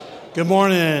Good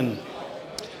morning.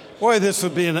 Boy, this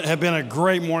would have been a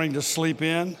great morning to sleep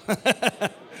in.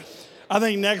 I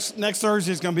think next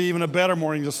Thursday is going to be even a better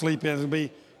morning to sleep in. It'll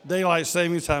be daylight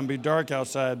savings time, it'll be dark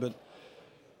outside. But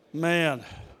man,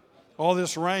 all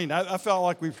this rain. I felt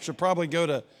like we should probably go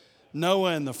to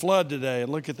Noah and the flood today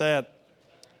and look at that.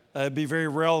 It'd be very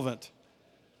relevant.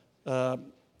 But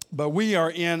we are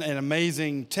in an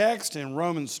amazing text in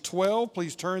Romans 12.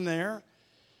 Please turn there.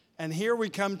 And here we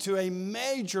come to a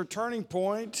major turning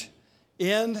point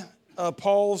in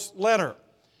Paul's letter.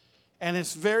 And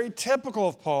it's very typical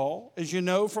of Paul, as you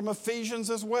know from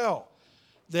Ephesians as well,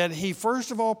 that he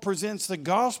first of all presents the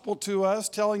gospel to us,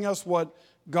 telling us what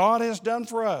God has done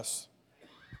for us.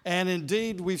 And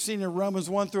indeed, we've seen in Romans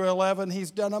 1 through 11,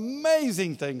 he's done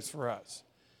amazing things for us.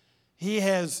 He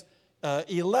has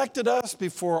elected us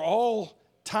before all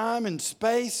time and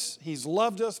space. He's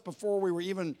loved us before we were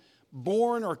even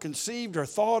born or conceived or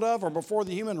thought of, or before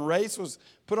the human race was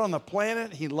put on the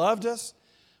planet. He loved us.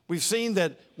 We've seen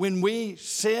that when we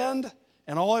sinned,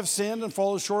 and all have sinned and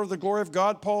fallen short of the glory of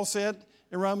God, Paul said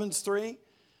in Romans 3,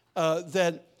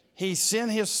 that he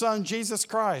sent his son, Jesus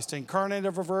Christ, incarnate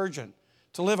of a virgin,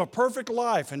 to live a perfect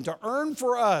life and to earn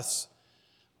for us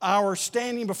our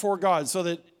standing before God, so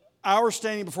that our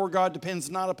standing before God depends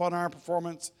not upon our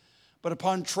performance, but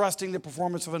upon trusting the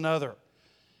performance of another.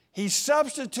 He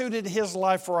substituted his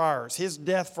life for ours, his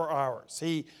death for ours.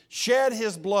 He shed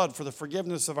his blood for the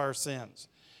forgiveness of our sins.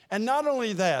 And not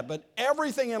only that, but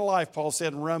everything in life, Paul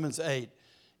said in Romans 8,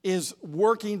 is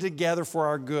working together for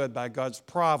our good by God's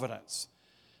providence.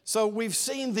 So we've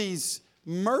seen these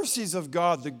mercies of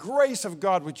God, the grace of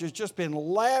God, which has just been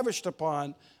lavished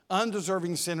upon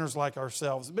undeserving sinners like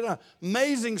ourselves. It's been an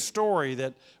amazing story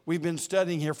that we've been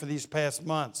studying here for these past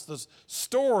months, this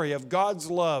story of God's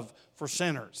love for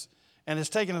sinners. And it's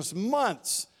taken us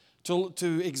months to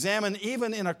examine,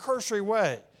 even in a cursory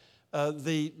way,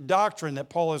 the doctrine that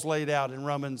Paul has laid out in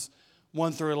Romans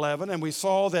 1 through 11. And we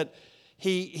saw that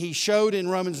he showed in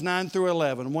Romans 9 through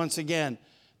 11, once again,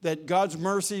 that God's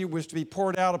mercy was to be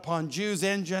poured out upon Jews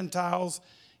and Gentiles.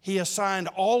 He assigned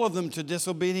all of them to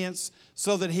disobedience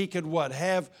so that he could what?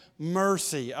 Have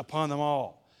mercy upon them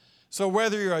all. So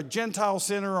whether you're a Gentile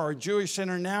sinner or a Jewish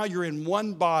sinner, now you're in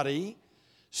one body,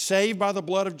 saved by the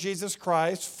blood of Jesus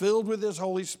Christ, filled with his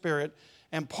Holy Spirit.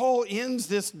 And Paul ends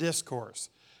this discourse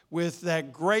with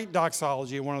that great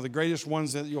doxology, one of the greatest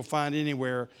ones that you'll find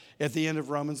anywhere at the end of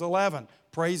Romans 11,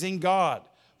 praising God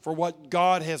for what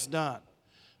God has done.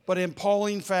 But in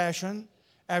Pauline fashion,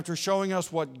 after showing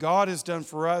us what God has done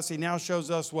for us, he now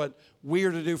shows us what we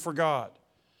are to do for God.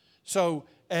 So,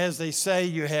 as they say,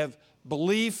 you have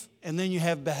belief and then you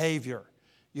have behavior.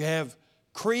 You have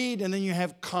creed and then you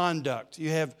have conduct. You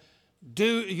have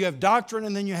doctrine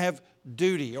and then you have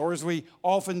duty. Or as we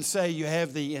often say, you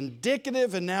have the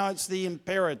indicative and now it's the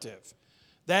imperative.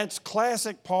 That's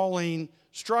classic Pauline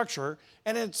structure,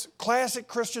 and it's classic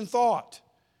Christian thought.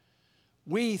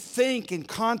 We think and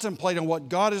contemplate on what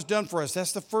God has done for us.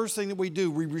 That's the first thing that we do.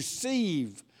 We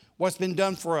receive what's been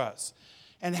done for us.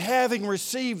 And having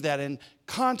received that and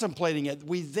contemplating it,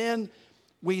 we then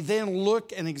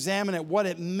look and examine at what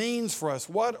it means for us.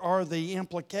 What are the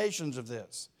implications of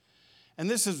this? And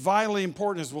this is vitally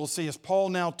important, as we'll see, as Paul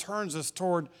now turns us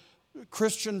toward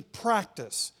Christian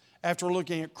practice after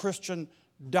looking at Christian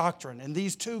doctrine. And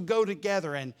these two go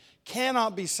together and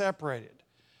cannot be separated.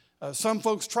 Some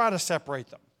folks try to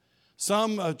separate them.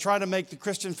 Some try to make the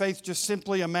Christian faith just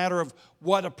simply a matter of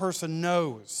what a person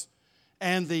knows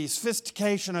and the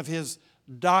sophistication of his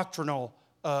doctrinal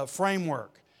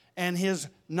framework and his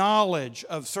knowledge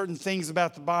of certain things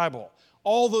about the Bible.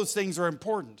 All those things are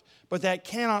important, but that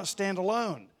cannot stand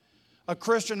alone. A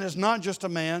Christian is not just a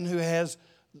man who has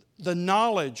the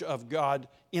knowledge of God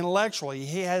intellectually.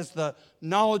 He has the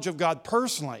knowledge of God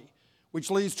personally, which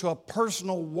leads to a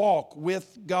personal walk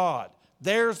with God.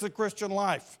 There's the Christian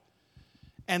life.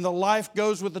 And the life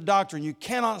goes with the doctrine. You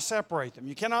cannot separate them.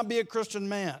 You cannot be a Christian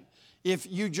man if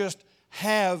you just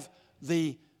have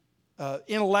the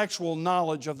intellectual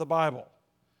knowledge of the Bible.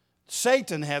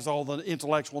 Satan has all the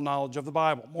intellectual knowledge of the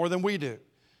Bible, more than we do.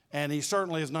 And he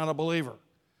certainly is not a believer.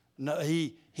 No,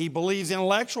 he believes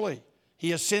intellectually.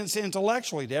 He assents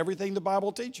intellectually to everything the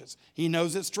Bible teaches. He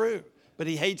knows it's true, but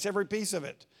he hates every piece of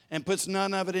it and puts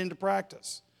none of it into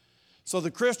practice. So the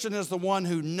Christian is the one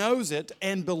who knows it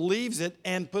and believes it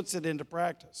and puts it into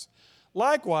practice.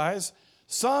 Likewise,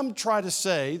 some try to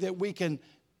say that we can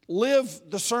live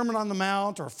the Sermon on the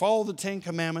Mount or follow the Ten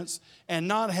Commandments and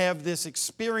not have this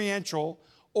experiential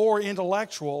or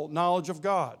intellectual knowledge of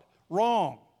God.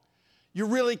 Wrong. You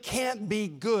really can't be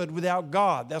good without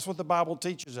God. That's what the Bible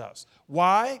teaches us.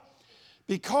 Why?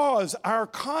 Because our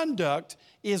conduct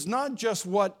is not just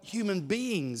what human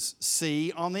beings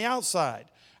see on the outside.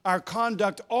 Our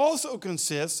conduct also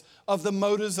consists of the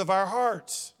motives of our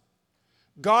hearts.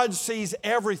 God sees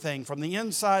everything from the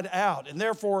inside out, and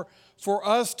therefore, for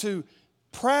us to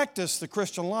practice the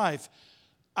Christian life,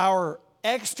 our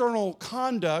external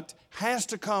conduct has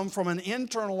to come from an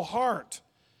internal heart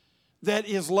that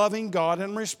is loving God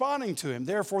and responding to Him.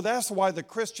 Therefore, that's why the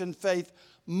Christian faith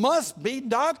must be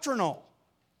doctrinal.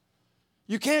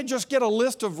 You can't just get a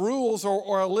list of rules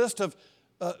or a list of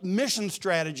mission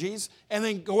strategies and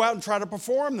then go out and try to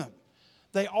perform them.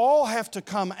 They all have to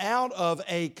come out of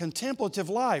a contemplative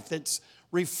life that's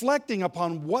reflecting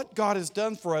upon what God has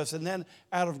done for us, and then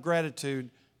out of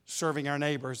gratitude, serving our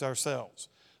neighbors ourselves.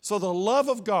 So the love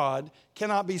of God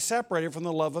cannot be separated from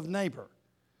the love of neighbor.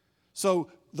 So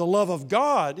the love of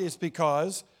God is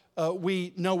because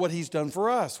we know what He's done for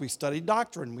us. We study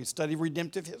doctrine. We study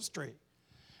redemptive history.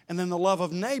 And then the love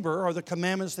of neighbor are the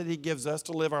commandments that He gives us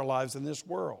to live our lives in this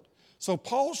world. So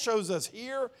Paul shows us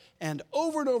here and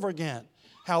over again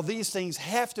how these things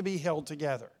have to be held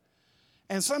together.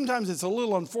 And sometimes it's a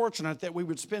little unfortunate that we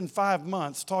would spend 5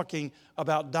 months talking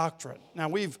about doctrine. Now,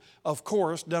 we've, of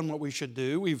course, done what we should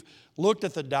do. We've looked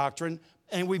at the doctrine,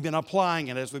 and we've been applying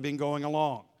it as we've been going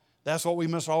along. That's what we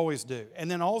must always do. And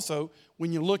then also,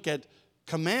 when you look at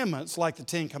commandments, like the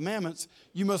 10 Commandments,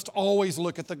 you must always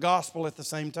look at the gospel at the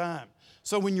same time.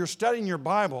 So when you're studying your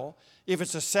Bible, if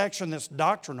it's a section that's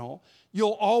doctrinal,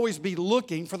 you'll always be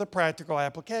looking for the practical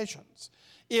applications.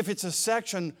 If it's a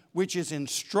section which is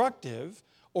instructive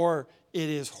or it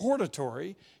is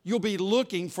hortatory, you'll be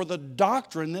looking for the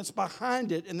doctrine that's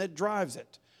behind it and that drives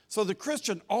it. So the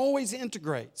Christian always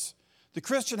integrates. The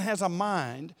Christian has a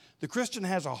mind, the Christian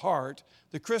has a heart,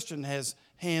 the Christian has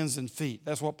hands and feet.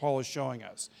 That's what Paul is showing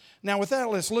us. Now with that,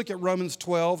 let's look at Romans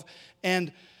 12.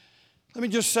 And let me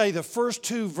just say the first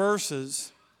 2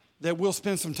 verses that we'll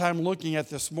spend some time looking at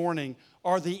this morning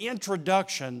are the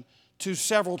introduction to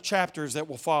several chapters that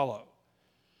will follow.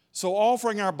 So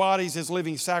offering our bodies as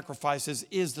living sacrifices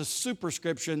is the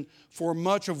superscription for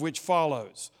much of which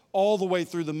follows, all the way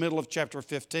through the middle of chapter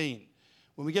 15.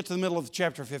 When we get to the middle of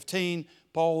chapter 15,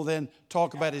 Paul will then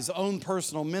talk about his own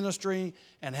personal ministry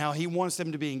and how he wants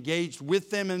them to be engaged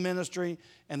with them in ministry.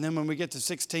 And then when we get to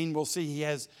 16, we'll see he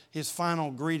has his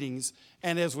final greetings.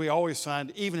 And as we always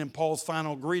find, even in Paul's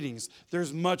final greetings,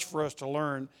 there's much for us to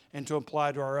learn and to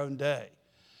apply to our own day.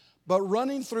 But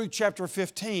running through chapter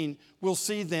 15, we'll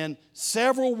see then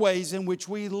several ways in which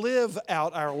we live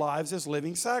out our lives as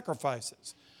living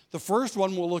sacrifices. The first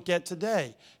one we'll look at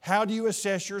today. How do you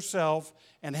assess yourself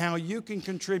and how you can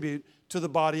contribute to the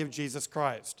body of Jesus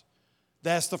Christ?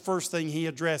 That's the first thing he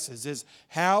addresses, is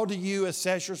how do you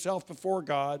assess yourself before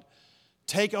God,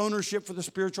 take ownership for the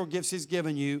spiritual gifts He's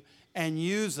given you, and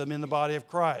use them in the body of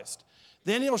Christ.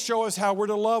 Then he'll show us how we're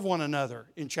to love one another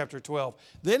in chapter 12.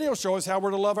 Then he'll show us how we're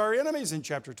to love our enemies in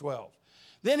chapter 12.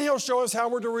 Then he'll show us how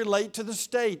we're to relate to the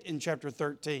state in chapter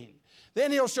 13.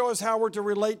 Then he'll show us how we're to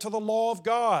relate to the law of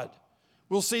God.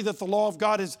 We'll see that the law of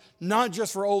God is not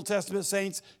just for Old Testament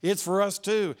saints, it's for us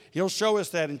too. He'll show us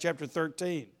that in chapter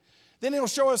 13. Then he'll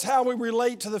show us how we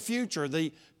relate to the future,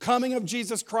 the coming of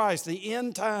Jesus Christ, the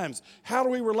end times. How do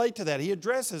we relate to that? He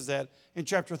addresses that in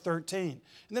chapter 13.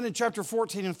 And then in chapter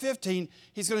 14 and 15,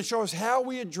 he's going to show us how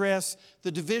we address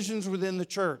the divisions within the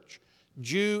church.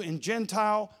 Jew and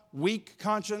Gentile, weak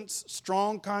conscience,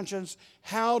 strong conscience.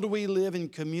 How do we live in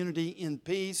community in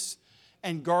peace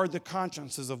and guard the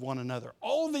consciences of one another?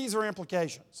 All of these are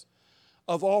implications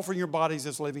of offering your bodies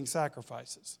as living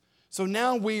sacrifices. So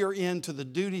now we are into the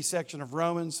duty section of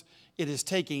Romans. It is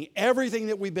taking everything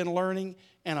that we've been learning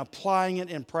and applying it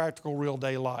in practical real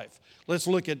day life. Let's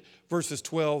look at verses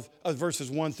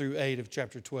 1 through 8 of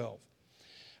chapter 12.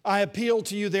 I appeal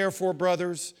to you, therefore,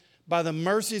 brothers, by the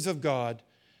mercies of God,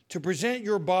 to present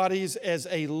your bodies as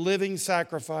a living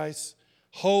sacrifice,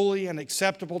 holy and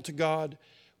acceptable to God,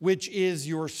 which is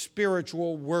your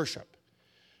spiritual worship.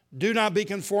 Do not be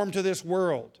conformed to this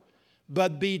world,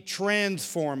 but be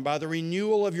transformed by the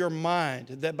renewal of your mind,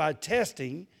 that by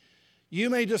testing you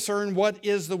may discern what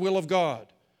is the will of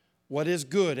God, what is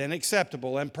good and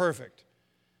acceptable and perfect.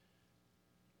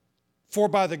 For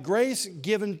by the grace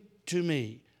given to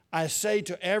me, I say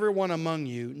to everyone among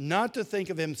you not to think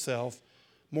of himself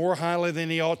more highly than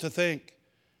he ought to think,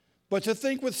 but to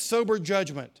think with sober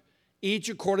judgment, each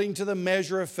according to the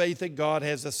measure of faith that God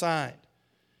has assigned.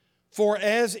 For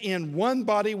as in one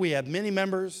body we have many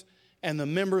members, and the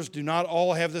members do not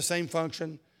all have the same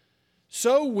function,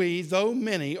 so we, though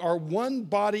many, are one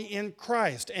body in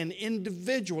Christ and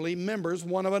individually members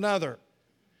one of another.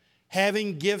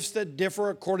 Having gifts that differ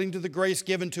according to the grace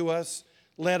given to us,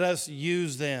 let us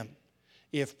use them.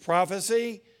 If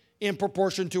prophecy, in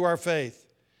proportion to our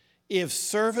faith. If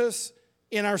service,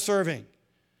 in our serving.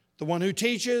 The one who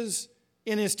teaches,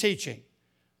 in his teaching.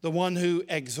 The one who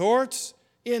exhorts,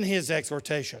 in his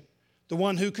exhortation. The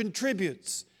one who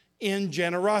contributes, in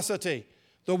generosity.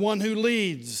 The one who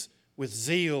leads, with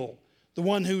zeal. The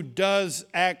one who does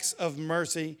acts of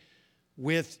mercy,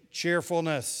 with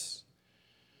cheerfulness.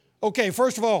 Okay,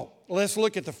 first of all, let's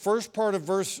look at the first part of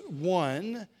verse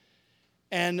 1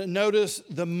 and notice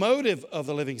the motive of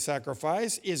the living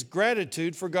sacrifice is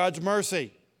gratitude for God's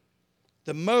mercy.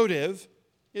 The motive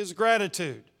is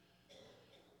gratitude.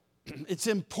 It's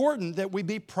important that we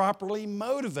be properly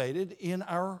motivated in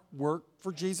our work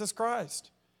for Jesus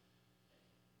Christ.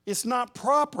 It's not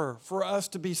proper for us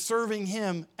to be serving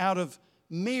Him out of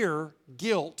mere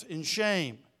guilt and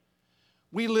shame.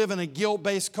 We live in a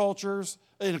guilt-based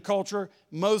culture.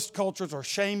 Most cultures are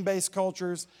shame-based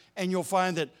cultures, and you'll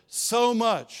find that so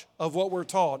much of what we're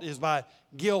taught is by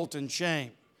guilt and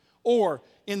shame. Or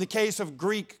in the case of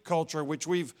Greek culture, which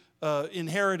we've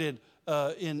inherited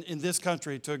in this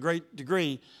country to a great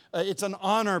degree, it's an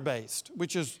honor-based,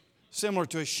 which is similar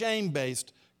to a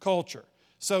shame-based culture.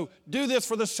 So do this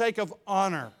for the sake of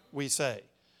honor, we say.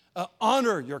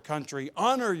 Honor your country,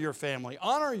 honor your family,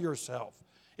 honor yourself.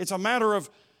 It's a matter of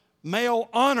male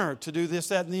honor to do this,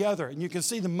 that, and the other. And you can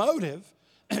see the motive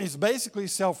is basically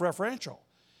self-referential.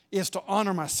 It's to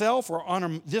honor myself or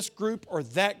honor this group or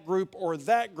that group or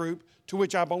that group to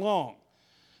which I belong.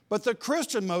 But the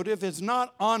Christian motive is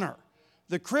not honor.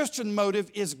 The Christian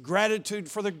motive is gratitude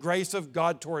for the grace of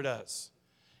God toward us.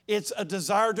 It's a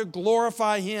desire to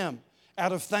glorify Him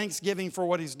out of thanksgiving for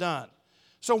what He's done.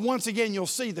 So once again, you'll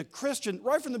see the Christian,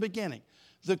 right from the beginning,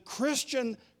 the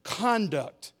Christian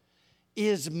conduct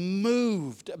is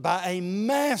moved by a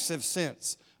massive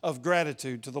sense of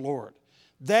gratitude to the Lord.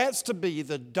 That's to be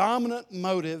the dominant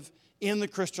motive in the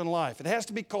Christian life. It has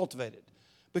to be cultivated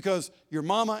because your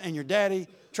mama and your daddy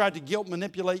tried to guilt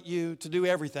manipulate you to do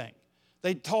everything.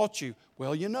 They taught you,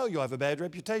 well, you know you'll have a bad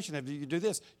reputation if you do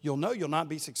this. You'll know you'll not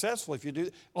be successful if you do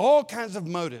all kinds of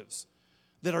motives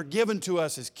that are given to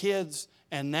us as kids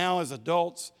and now as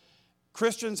adults.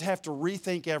 Christians have to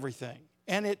rethink everything.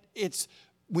 And it's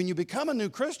when you become a new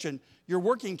Christian, you're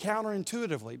working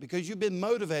counterintuitively because you've been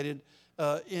motivated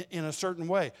in a certain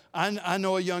way. I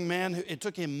know a young man who it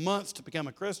took him months to become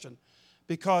a Christian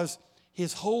because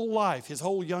his whole life, his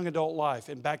whole young adult life,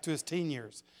 and back to his teen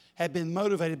years, had been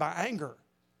motivated by anger.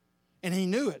 And he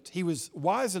knew it. He was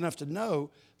wise enough to know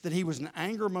that he was an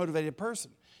anger-motivated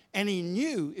person. And he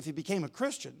knew if he became a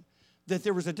Christian that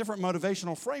there was a different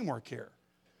motivational framework here,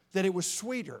 that it was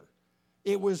sweeter,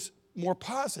 it was more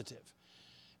positive.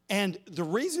 And the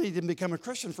reason he didn't become a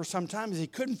Christian for some time is he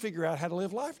couldn't figure out how to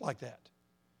live life like that.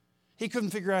 He couldn't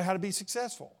figure out how to be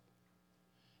successful.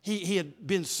 He had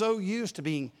been so used to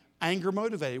being anger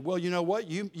motivated. Well, you know what?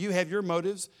 You have your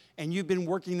motives, and you've been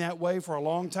working that way for a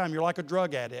long time. You're like a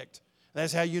drug addict.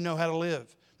 That's how you know how to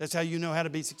live. That's how you know how to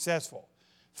be successful.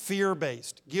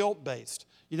 Fear-based, guilt-based.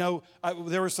 You know,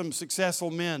 there were some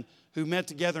successful men who met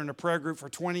together in a prayer group for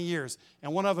 20 years.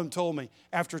 And one of them told me,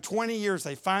 after 20 years,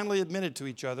 they finally admitted to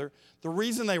each other, the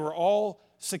reason they were all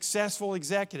successful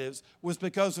executives was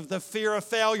because of the fear of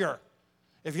failure.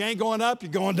 If you ain't going up,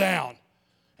 you're going down.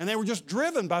 And they were just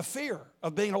driven by fear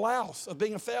of being a louse, of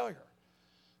being a failure.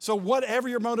 So whatever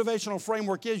your motivational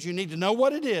framework is, you need to know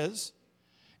what it is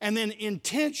and then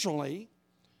intentionally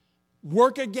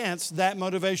work against that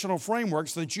motivational framework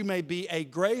so that you may be a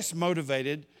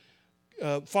grace-motivated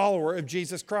follower of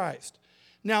Jesus Christ.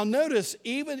 Now notice,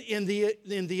 even in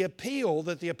the appeal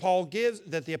that the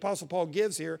Apostle Paul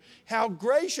gives here, how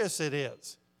gracious it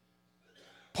is.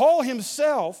 Paul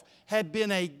himself had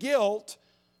been a guilt,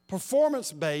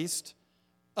 performance-based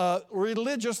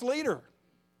religious leader.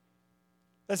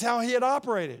 That's how he had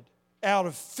operated, out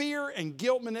of fear and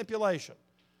guilt manipulation,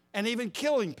 and even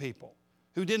killing people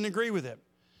who didn't agree with him.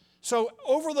 So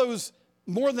over those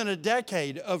more than a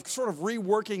decade of sort of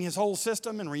reworking his whole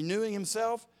system and renewing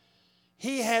himself,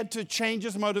 he had to change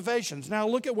his motivations. Now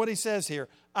look at what he says here.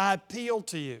 I appeal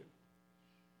to you.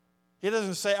 He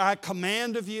doesn't say, I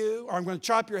command of you, or I'm going to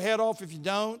chop your head off if you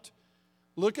don't.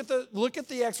 Look at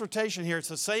the exhortation here. It's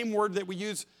the same word that we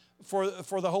use for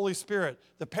the Holy Spirit,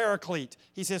 the paraclete.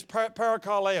 He says,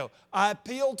 parakaleo, I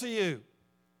appeal to you.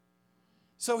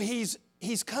 So he's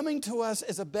coming to us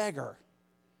as a beggar.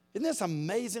 Isn't this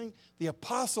amazing? The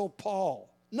Apostle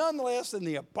Paul, none less than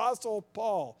the Apostle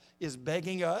Paul, is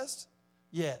begging us.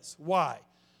 Yes. Why?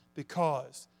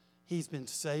 Because he's been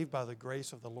saved by the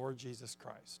grace of the Lord Jesus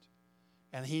Christ.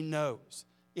 And he knows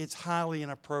it's highly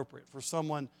inappropriate for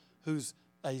someone who's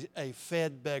a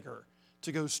fed beggar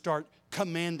to go start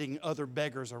commanding other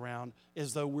beggars around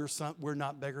as though we're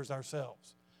not beggars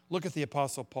ourselves. Look at the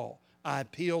Apostle Paul. I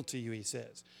appeal to you, he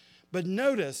says. But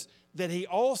notice that he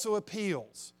also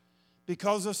appeals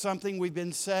because of something we've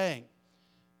been saying.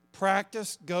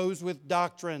 Practice goes with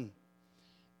doctrine.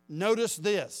 Notice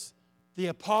this. The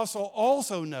apostle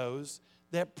also knows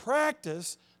that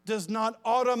practice does not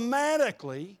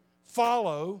automatically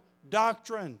follow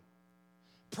doctrine.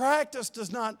 Practice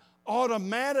does not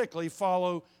automatically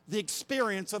follow the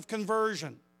experience of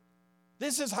conversion.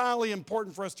 This is highly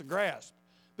important for us to grasp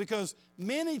because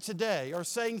many today are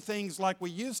saying things like we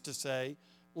used to say,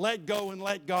 let go and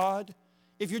let God.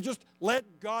 If you just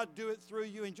let God do it through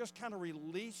you and just kind of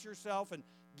release yourself and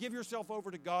give yourself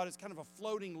over to God as kind of a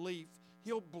floating leaf,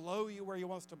 He'll blow you where He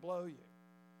wants to blow you.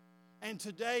 And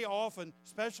today often,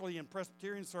 especially in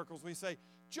Presbyterian circles, we say,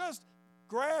 just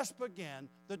grasp again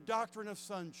the doctrine of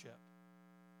sonship.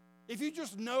 If you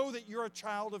just know that you're a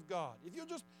child of God, if you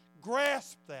just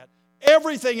grasp that,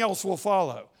 everything else will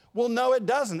follow. Well, no, it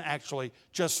doesn't actually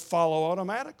just follow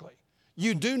automatically.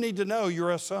 You do need to know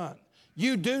you're a son.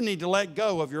 You do need to let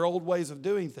go of your old ways of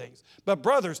doing things. But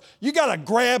brothers, you got to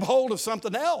grab hold of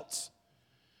something else.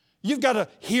 You've got to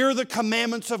hear the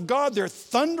commandments of God. They're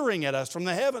thundering at us from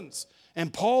the heavens.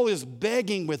 And Paul is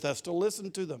begging with us to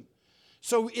listen to them.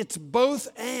 So it's both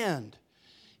and.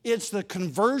 It's the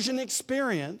conversion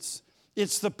experience.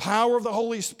 It's the power of the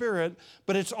Holy Spirit.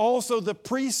 But it's also the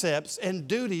precepts and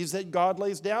duties that God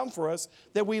lays down for us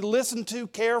that we listen to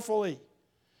carefully.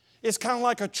 It's kind of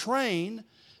like a train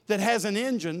that has an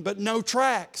engine but no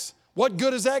tracks. What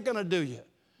good is that going to do you?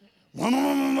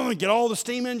 Get all the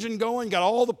steam engine going, got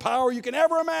all the power you can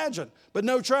ever imagine, but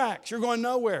no tracks. You're going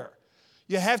nowhere.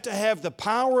 You have to have the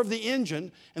power of the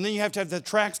engine, and then you have to have the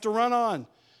tracks to run on.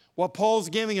 What Paul's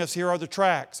giving us here are the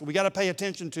tracks. We got to pay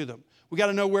attention to them. We got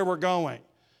to know where we're going.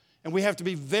 And we have to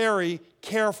be very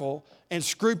careful and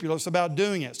scrupulous about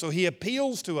doing it. So he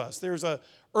appeals to us. There's an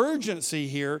urgency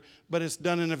here, but it's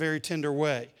done in a very tender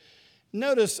way.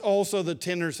 Notice also the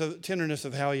tenderness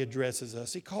of how he addresses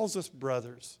us. He calls us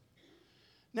brothers.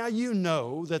 Now you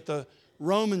know that the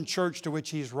Roman church to which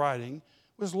he's writing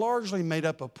was largely made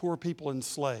up of poor people and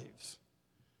slaves.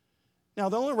 Now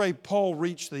the only way Paul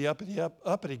reached the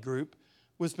uppity group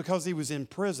was because he was in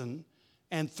prison,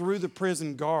 and through the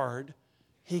prison guard,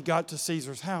 he got to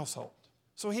Caesar's household.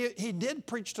 So he did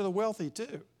preach to the wealthy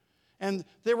too. And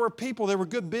there were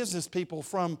good business people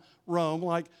from Rome,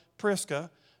 like Prisca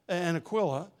and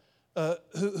Aquila,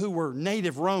 who were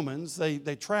native Romans.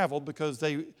 They traveled because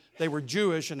they were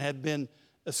Jewish and had been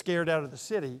scared out of the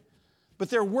city. But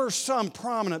there were some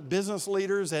prominent business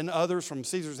leaders and others from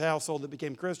Caesar's household that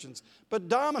became Christians. But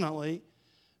dominantly,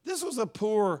 this was a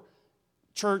poor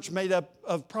church made up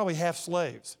of probably half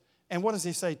slaves. And what does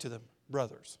he say to them?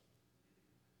 Brothers.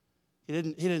 He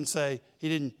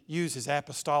didn't use his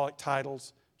apostolic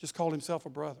titles, just called himself a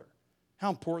brother.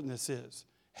 How important this is.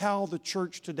 How the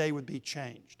church today would be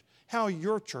changed. How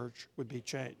your church would be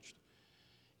changed.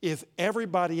 If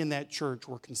everybody in that church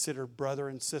were considered brother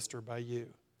and sister by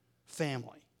you,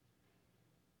 family,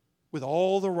 with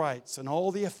all the rights and all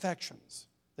the affections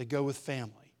that go with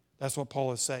family. That's what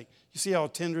Paul is saying. You see how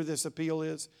tender this appeal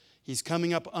is? He's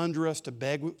coming up under us to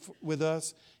beg with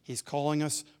us. He's calling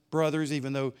us brothers,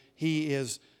 even though he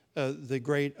is the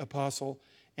great apostle.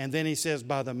 And then he says,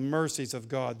 by the mercies of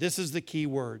God. This is the key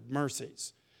word,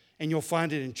 mercies. And you'll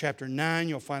find it in chapter 9.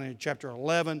 You'll find it in chapter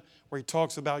 11, where he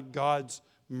talks about God's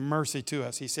mercy to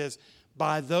us. He says,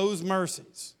 by those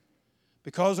mercies,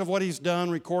 because of what he's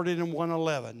done, recorded in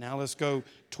 1:11. Now let's go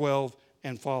 12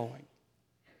 and following.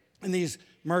 And these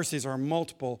mercies are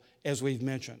multiple, as we've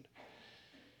mentioned.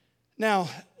 Now,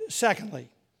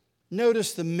 secondly,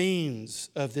 notice the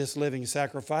means of this living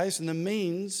sacrifice, and the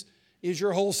means is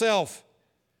your whole self.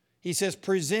 He says,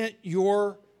 present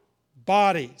your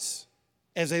bodies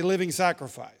as a living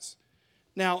sacrifice.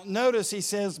 Now, notice he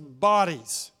says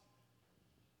bodies.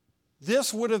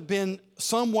 This would have been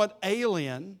somewhat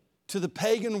alien to the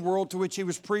pagan world to which he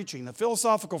was preaching. The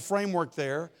philosophical framework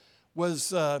there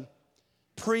was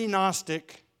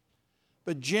pre-Gnostic,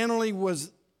 but generally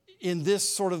was in this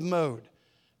sort of mode,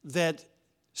 that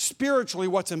spiritually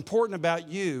what's important about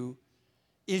you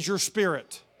is your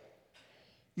spirit.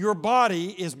 Your body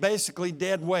is basically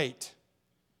dead weight.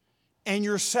 And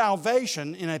your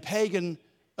salvation, in a pagan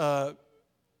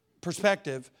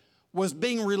perspective, was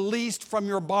being released from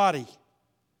your body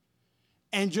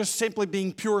and just simply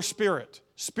being pure spirit.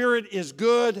 Spirit is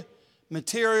good,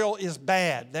 material is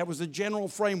bad. That was the general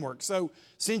framework. So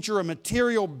since you're a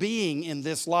material being in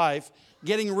this life,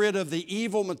 getting rid of the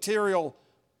evil material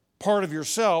part of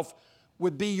yourself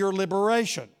would be your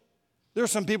liberation. There are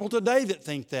some people today that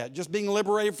think that. Just being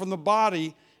liberated from the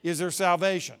body is their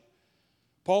salvation.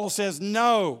 Paul says,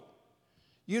 no.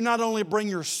 You not only bring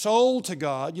your soul to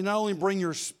God, you not only bring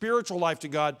your spiritual life to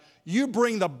God, you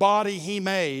bring the body He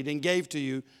made and gave to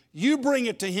you. You bring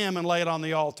it to Him and lay it on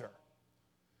the altar.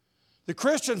 The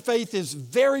Christian faith is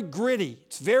very gritty.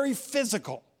 It's very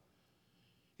physical.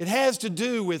 It has to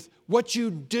do with what you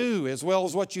do as well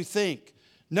as what you think.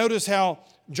 Notice how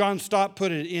John Stott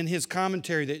put it in his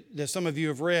commentary that some of you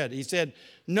have read. He said,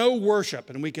 no worship,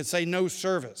 and we could say no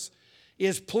service,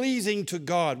 is pleasing to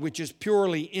God, which is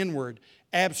purely inward,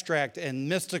 abstract, and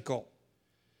mystical.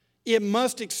 It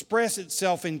must express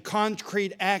itself in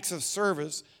concrete acts of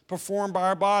service performed by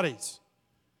our bodies.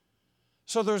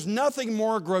 So there's nothing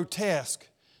more grotesque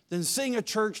than seeing a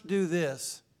church do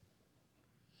this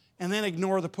and then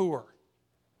ignore the poor.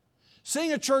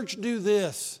 Seeing a church do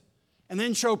this and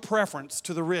then show preference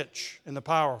to the rich and the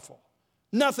powerful.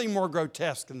 Nothing more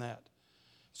grotesque than that.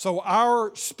 So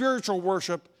our spiritual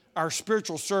worship, our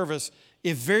spiritual service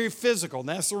is very physical. And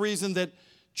that's the reason that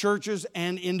churches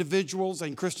and individuals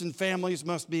and Christian families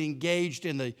must be engaged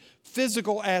in the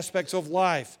physical aspects of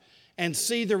life and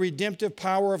see the redemptive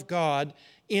power of God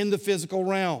in the physical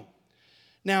realm.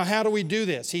 Now, how do we do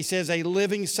this? He says a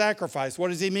living sacrifice. What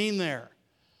does he mean there?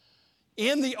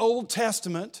 In the Old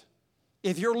Testament,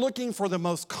 if you're looking for the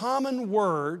most common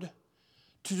word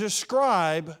to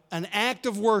describe an act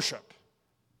of worship,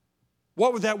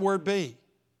 what would that word be?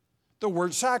 The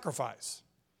word sacrifice.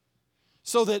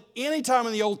 So that any time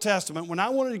in the Old Testament, when I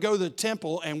wanted to go to the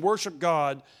temple and worship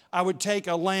God, I would take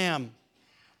a lamb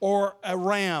or a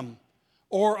ram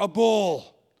or a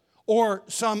bull or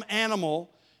some animal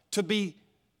to be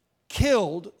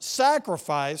killed,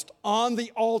 sacrificed on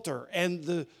the altar. And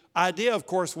the idea, of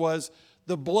course, was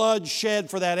the blood shed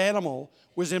for that animal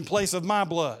was in place of my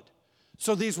blood.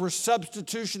 So these were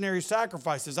substitutionary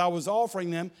sacrifices. I was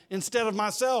offering them instead of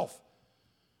myself.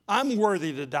 I'm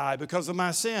worthy to die because of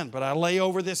my sin, but I lay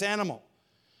over this animal.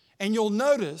 And you'll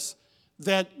notice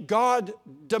that God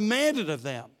demanded of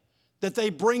them that they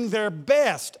bring their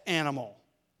best animal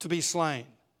to be slain.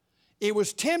 It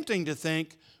was tempting to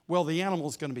think, well, the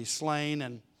animal's going to be slain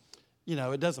and,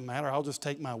 it doesn't matter. I'll just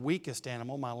take my weakest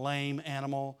animal, my lame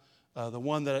animal, the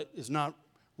one that is not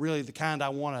really the kind I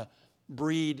want to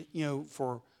breed,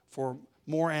 for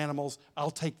more animals.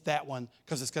 I'll take that one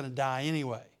because it's going to die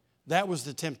anyway. That was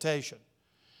the temptation.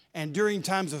 And during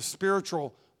times of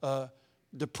spiritual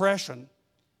depression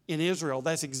in Israel,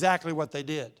 that's exactly what they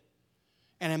did.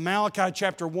 And in Malachi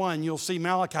chapter 1, you'll see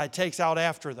Malachi takes out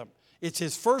after them. It's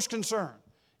his first concern,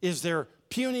 is their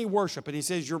puny worship. And he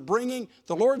says, the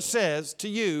Lord says to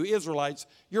you, Israelites,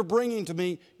 you're bringing to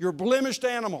me your blemished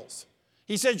animals.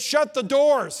 He said, shut the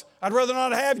doors. I'd rather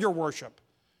not have your worship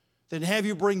than have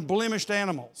you bring blemished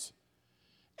animals.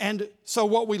 And so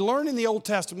what we learn in the Old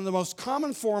Testament, the most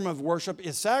common form of worship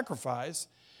is sacrifice,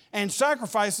 and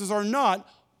sacrifices are not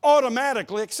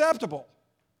automatically acceptable.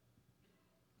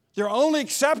 They're only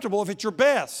acceptable if it's your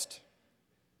best.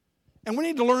 And we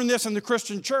need to learn this in the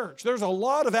Christian church. There's a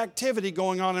lot of activity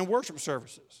going on in worship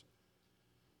services.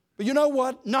 But you know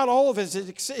what? Not all of it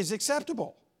is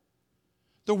acceptable.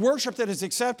 The worship that is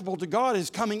acceptable to God is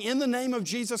coming in the name of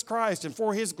Jesus Christ and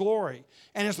for His glory.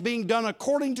 And it's being done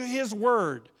according to His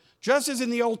word. Just as in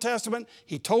the Old Testament,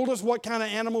 He told us what kind of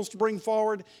animals to bring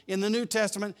forward. In the New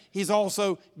Testament, He's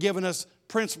also given us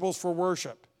principles for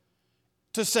worship.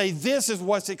 To say, this is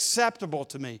what's acceptable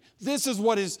to me. This is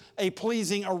what is a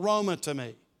pleasing aroma to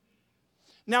me.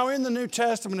 Now, in the New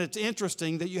Testament, it's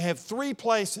interesting that you have 3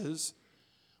 places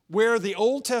where the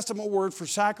Old Testament word for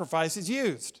sacrifice is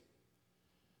used.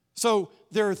 So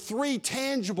there are 3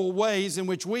 tangible ways in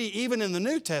which we, even in the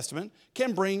New Testament,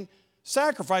 can bring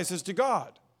sacrifices to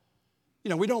God.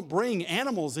 We don't bring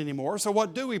animals anymore, so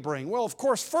what do we bring? Well, of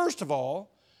course, first of all,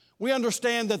 we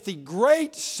understand that the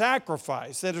great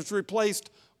sacrifice that has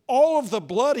replaced all of the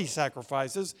bloody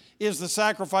sacrifices is the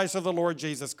sacrifice of the Lord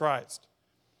Jesus Christ.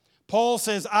 Paul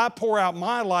says, I pour out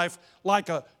my life like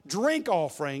a drink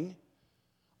offering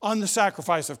on the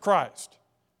sacrifice of Christ.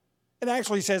 It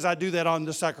actually says I do that on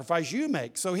the sacrifice you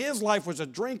make. So his life was a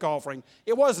drink offering.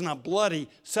 It wasn't a bloody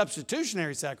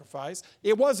substitutionary sacrifice.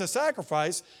 It was a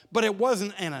sacrifice, but it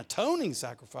wasn't an atoning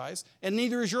sacrifice, and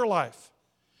neither is your life.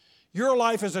 Your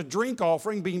life is a drink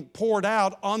offering being poured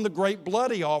out on the great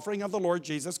bloody offering of the Lord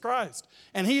Jesus Christ.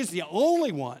 And He's the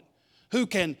only one who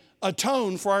can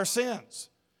atone for our sins.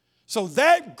 So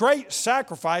that great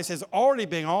sacrifice has already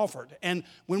been offered. And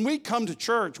when we come to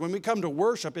church, when we come to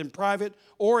worship in private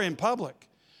or in public,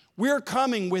 we're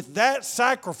coming with that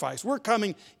sacrifice. We're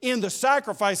coming in the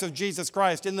sacrifice of Jesus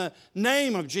Christ, in the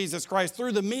name of Jesus Christ,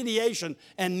 through the mediation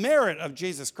and merit of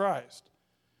Jesus Christ.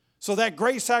 So that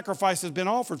great sacrifice has been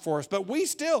offered for us, but we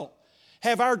still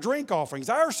have our drink offerings,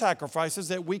 our sacrifices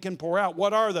that we can pour out.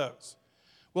 What are those?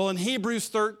 Well, in Hebrews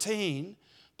 13,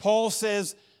 Paul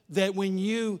says that when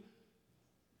you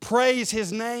praise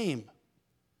His name,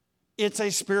 it's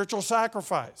a spiritual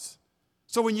sacrifice.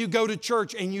 So when you go to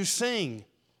church and you sing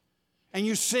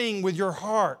with your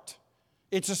heart,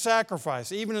 it's a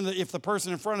sacrifice. Even if the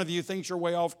person in front of you thinks you're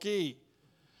way off key,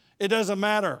 it doesn't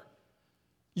matter.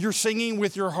 You're singing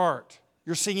with your heart.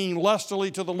 You're singing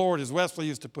lustily to the Lord, as Wesley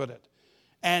used to put it.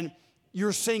 And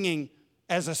you're singing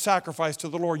as a sacrifice to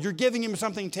the Lord. You're giving Him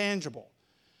something tangible.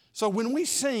 So when we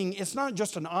sing, it's not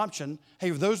just an option.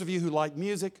 Hey, those of you who like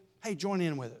music, hey, join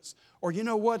in with us. Or you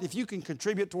know what? If you can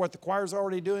contribute to what the choir's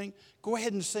already doing, go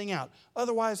ahead and sing out.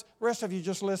 Otherwise, the rest of you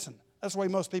just listen. That's the way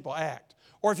most people act.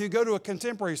 Or if you go to a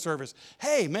contemporary service,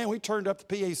 hey, man, we turned up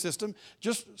the PA system.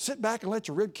 Just sit back and let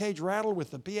your rib cage rattle with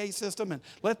the PA system and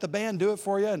let the band do it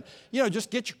for you. And,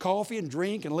 just get your coffee and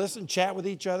drink and listen, chat with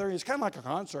each other. It's kind of like a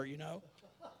concert,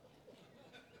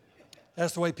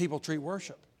 That's the way people treat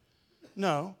worship.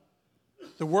 No,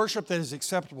 the worship that is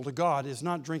acceptable to God is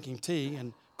not drinking tea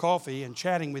and coffee and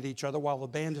chatting with each other while the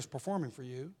band is performing for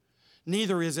you.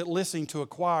 Neither is it listening to a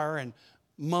choir and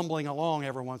mumbling along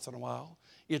every once in a while.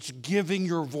 It's giving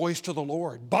your voice to the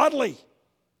Lord, bodily.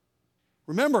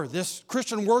 Remember, this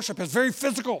Christian worship is very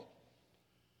physical.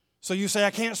 So you say,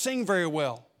 I can't sing very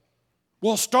well.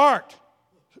 Well, start.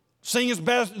 Sing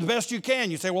the best you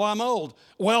can. You say, well, I'm old.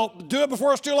 Well, do it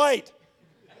before it's too late.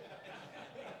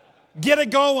 Get it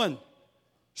going.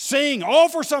 Sing.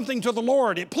 Offer something to the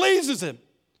Lord. It pleases Him.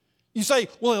 You say,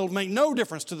 well, it'll make no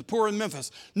difference to the poor in Memphis.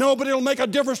 No, but it'll make a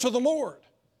difference to the Lord.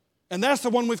 And that's the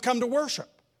one we've come to worship.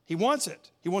 He wants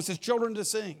it. He wants His children to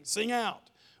sing. Sing out.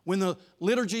 When the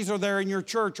liturgies are there in your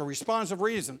church or responsive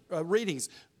readings,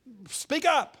 speak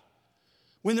up.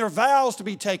 When there are vows to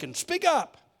be taken, speak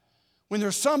up. When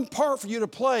there's some part for you to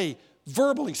play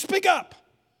verbally, speak up.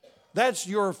 That's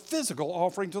your physical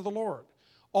offering to the Lord.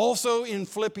 Also in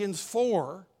Philippians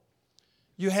 4,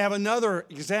 you have another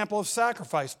example of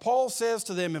sacrifice. Paul says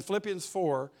to them in Philippians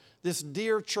 4, this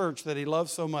dear church that he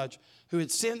loves so much, who had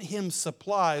sent him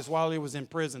supplies while he was in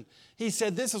prison. He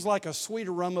said, this is like a sweet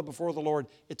aroma before the Lord.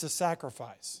 It's a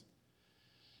sacrifice.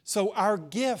 So our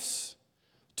gifts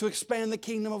to expand the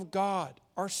kingdom of God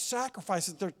are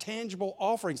sacrifices. They're tangible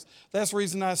offerings. That's the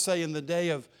reason I say in the day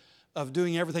of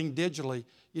doing everything digitally,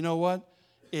 you know what?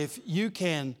 If you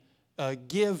can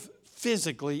give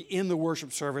physically in the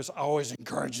worship service, I always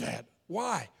encourage that.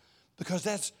 Why? Because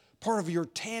that's part of your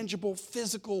tangible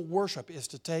physical worship, is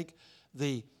to take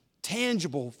the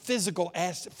tangible physical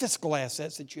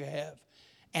assets that you have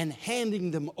and handing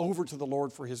them over to the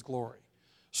Lord for His glory.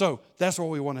 So that's what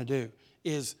we want to do,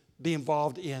 is be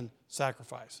involved in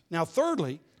sacrifice. Now,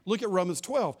 thirdly, look at Romans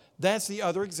 12. That's the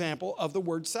other example of the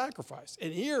word sacrifice.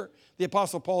 And here the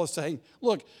Apostle Paul is saying,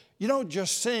 look, you don't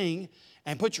just sing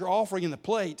and put your offering in the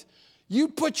plate. You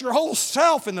put your whole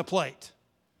self in the plate.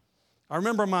 I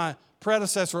remember my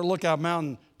predecessor at Lookout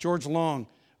Mountain, George Long,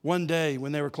 one day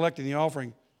when they were collecting the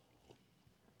offering,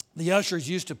 the ushers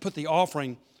used to put the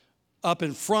offering up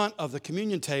in front of the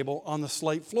communion table on the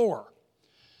slate floor.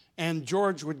 And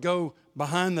George would go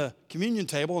behind the communion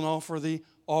table and offer the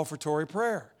offertory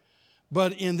prayer.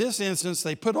 But in this instance,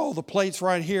 they put all the plates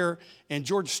right here, and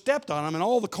George stepped on them, and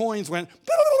all the coins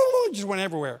just went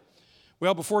everywhere.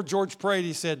 Well, before George prayed,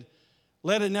 he said,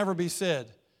 let it never be said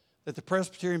that the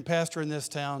Presbyterian pastor in this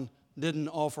town didn't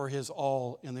offer his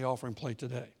all in the offering plate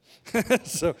today.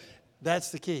 So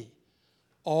that's the key.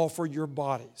 Offer your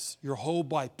bodies, your whole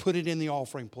body. Put it in the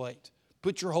offering plate.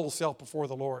 Put your whole self before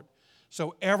the Lord.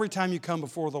 So every time you come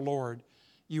before the Lord,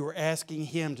 you are asking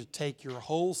Him to take your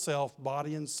whole self,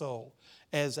 body and soul,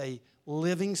 as a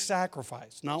living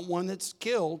sacrifice, not one that's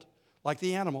killed like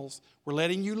the animals. We're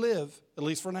letting you live, at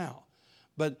least for now.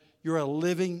 But you're a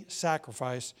living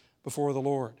sacrifice before the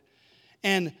Lord.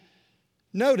 And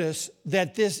notice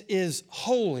that this is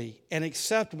holy and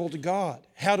acceptable to God.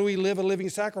 How do we live a living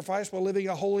sacrifice? By living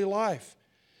a holy life.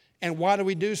 And why do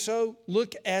we do so?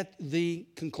 Look at the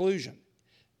conclusion.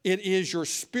 It is your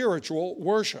spiritual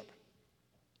worship.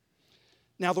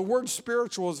 Now, the word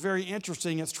spiritual is very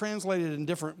interesting. It's translated in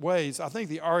different ways. I think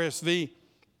the RSV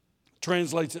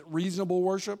translates it reasonable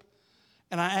worship.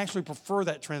 And I actually prefer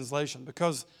that translation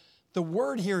because the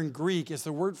word here in Greek is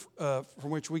the word from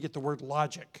which we get the word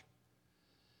logic.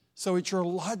 So it's your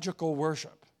logical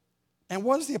worship. And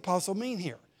what does the apostle mean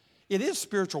here? It is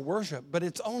spiritual worship, but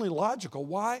it's only logical.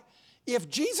 Why? If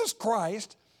Jesus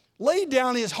Christ laid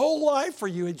down his whole life for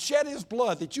you and shed his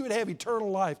blood that you would have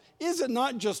eternal life, is it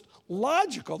not just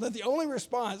logical that the only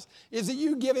response is that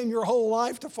you give him your whole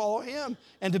life to follow him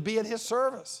and to be at his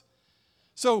service?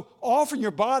 So offering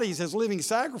your bodies as living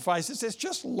sacrifices is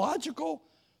just logical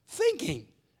thinking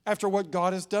after what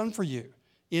God has done for you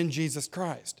in Jesus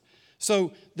Christ.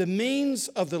 So the means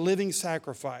of the living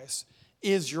sacrifice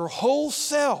is your whole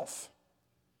self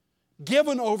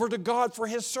given over to God for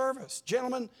his service.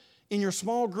 Gentlemen, in your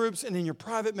small groups and in your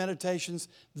private meditations,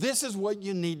 this is what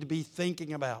you need to be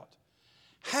thinking about.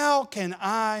 How can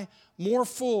I more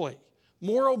fully,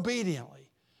 more obediently,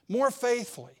 more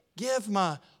faithfully give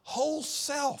my whole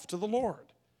self to the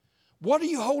Lord? What are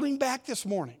you holding back this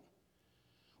morning?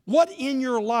 What in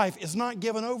your life is not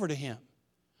given over to him?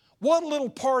 What little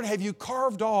part have you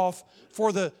carved off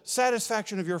for the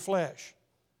satisfaction of your flesh?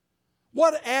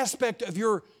 What aspect of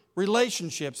your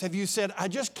relationships have you said, I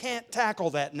just can't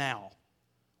tackle that now?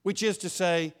 Which is to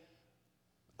say,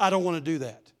 I don't want to do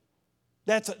that.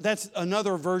 That's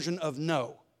another version of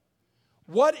no.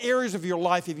 What areas of your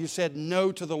life have you said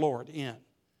no to the Lord in?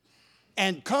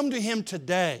 And come to him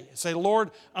today and say,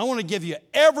 Lord, I want to give you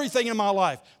everything in my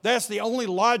life. That's the only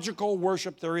logical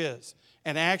worship there is.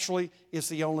 And actually, it's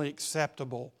the only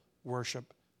acceptable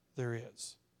worship there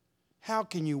is. How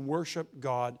can you worship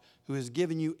God who has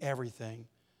given you everything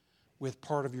with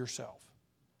part of yourself?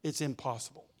 It's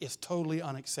impossible. It's totally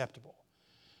unacceptable.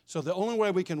 So the only way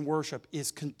we can worship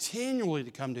is continually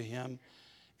to come to him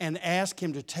and ask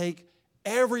him to take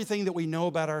everything that we know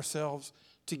about ourselves,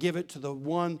 to give it to the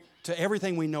one, to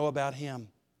everything we know about him.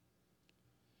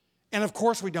 And of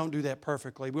course we don't do that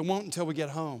perfectly. We won't until we get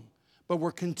home. But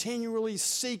we're continually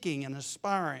seeking and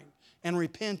aspiring and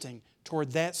repenting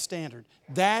toward that standard.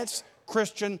 That's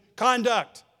Christian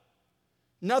conduct.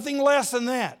 Nothing less than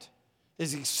that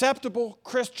is acceptable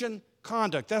Christian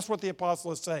conduct. That's what the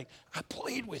apostle is saying. I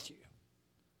plead with you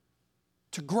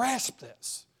to grasp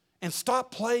this and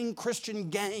stop playing Christian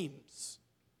games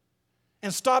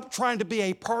and stop trying to be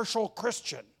a partial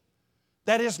Christian.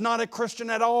 That is not a Christian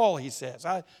at all, he says.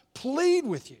 I plead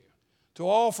with you to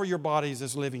offer your bodies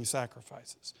as living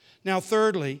sacrifices. Now,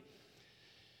 thirdly,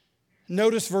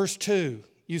 notice verse 2.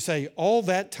 You say, all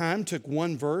that time took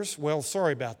one verse? Well,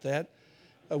 sorry about that.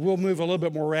 We'll move a little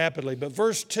bit more rapidly. But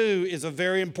verse 2 is a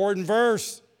very important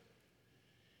verse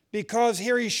because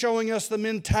here he's showing us the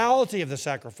mentality of the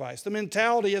sacrifice. The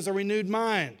mentality is a renewed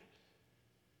mind.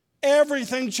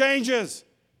 Everything changes.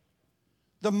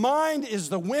 The mind is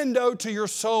the window to your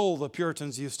soul, the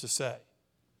Puritans used to say.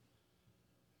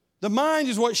 The mind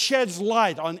is what sheds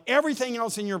light on everything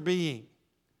else in your being.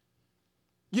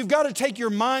 You've got to take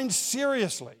your mind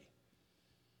seriously.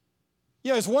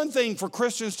 You know, it's one thing for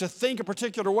Christians to think a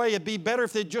particular way. It'd be better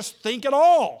if they'd just think at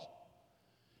all.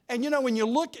 And you know, when you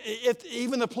look at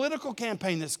even the political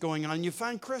campaign that's going on, you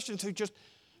find Christians who just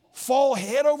fall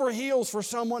head over heels for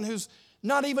someone who's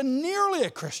not even nearly a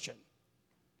Christian.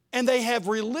 And they have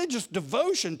religious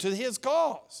devotion to his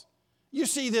cause. You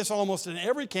see this almost in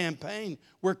every campaign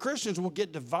where Christians will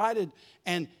get divided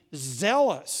and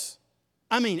zealous.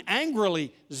 I mean,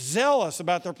 angrily zealous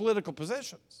about their political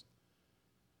positions.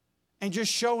 And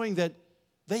just showing that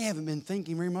they haven't been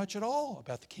thinking very much at all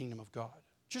about the kingdom of God.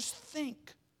 Just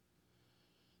think.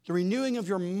 The renewing of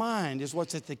your mind is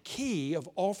what's at the key of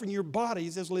offering your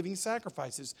bodies as living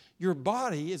sacrifices. Your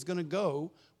body is going to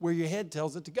go where your head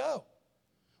tells it to go.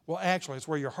 Well, actually, it's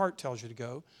where your heart tells you to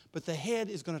go. But the head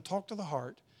is going to talk to the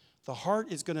heart. The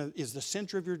heart is the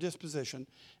center of your disposition.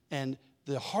 And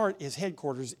the heart is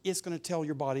headquarters. It's going to tell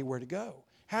your body where to go.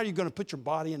 How are you going to put your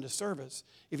body into service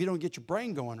if you don't get your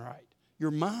brain going right?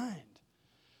 Your mind.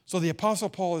 So the Apostle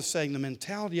Paul is saying the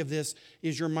mentality of this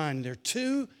is your mind. There are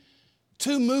two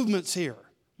movements here.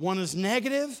 One is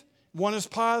negative, one is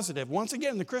positive. Once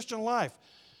again, in the Christian life,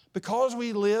 because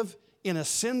we live in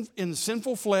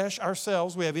sinful flesh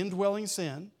ourselves, we have indwelling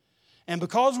sin, and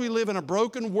because we live in a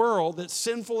broken world that's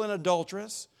sinful and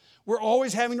adulterous, we're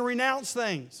always having to renounce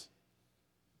things.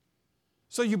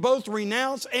 So you both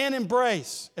renounce and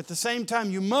embrace. At the same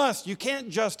time, you can't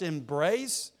just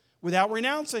embrace without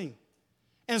renouncing.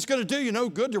 And it's going to do you no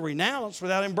good to renounce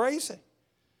without embracing.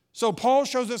 So Paul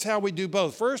shows us how we do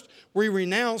both. First, we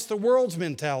renounce the world's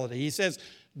mentality. He says,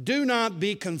 do not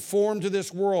be conformed to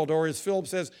this world. Or as Philip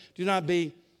says, do not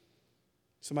be,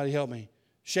 somebody help me,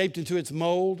 shaped into its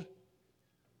mold.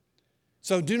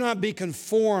 So do not be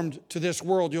conformed to this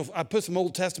world. I put some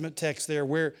Old Testament text there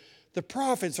where the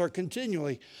prophets are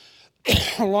continually,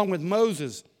 along with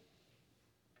Moses,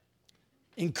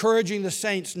 encouraging the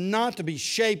saints not to be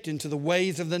shaped into the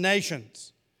ways of the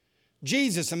nations.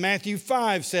 Jesus in Matthew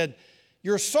 5 said,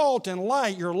 "You're salt and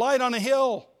light. You're light on a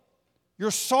hill.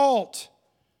 You're salt.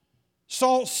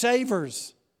 Salt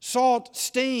savors. Salt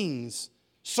stings.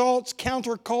 Salt's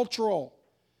countercultural.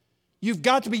 You've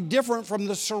got to be different from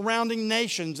the surrounding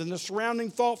nations and the surrounding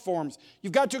thought forms.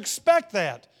 You've got to expect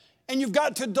that. And you've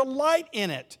got to delight in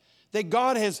it, that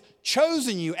God has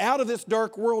chosen you out of this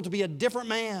dark world to be a different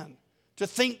man, to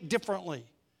think differently,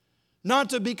 not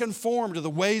to be conformed to the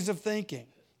ways of thinking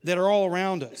that are all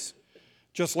around us."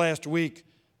 Just last week,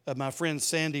 my friend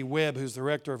Sandy Webb, who's the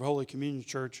rector of Holy Communion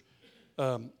Church,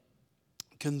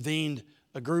 convened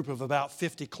a group of about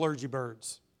 50 clergy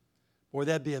birds. Boy,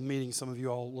 that'd be a meeting some of you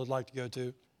all would like to go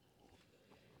to.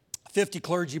 50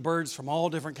 clergy birds from all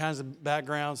different kinds of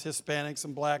backgrounds, Hispanics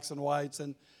and blacks and whites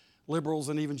and liberals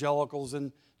and evangelicals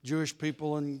and Jewish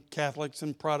people and Catholics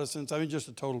and Protestants. I mean, just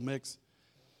a total mix.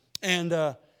 And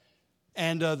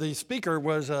the speaker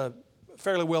was a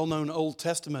fairly well-known Old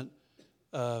Testament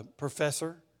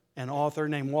professor and author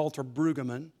named Walter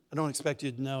Brueggemann. I don't expect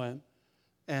you to know him.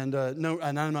 And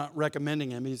I'm not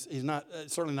recommending him. He's not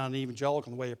certainly not an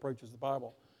evangelical in the way he approaches the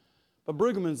Bible. But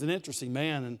Brueggemann's an interesting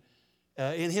man. And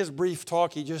in his brief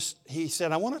talk, he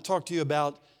said, "I want to talk to you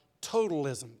about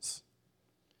totalisms."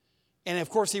 And of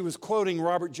course, he was quoting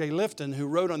Robert J. Lifton, who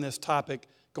wrote on this topic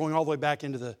going all the way back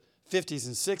into the 50s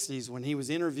and 60s when he was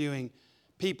interviewing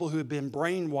people who had been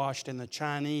brainwashed in the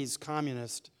Chinese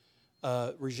communist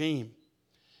regime.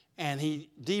 And he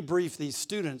debriefed these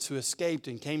students who escaped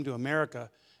and came to America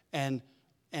and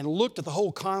looked at the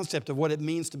whole concept of what it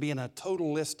means to be in a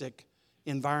totalistic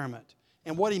environment.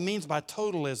 And what he means by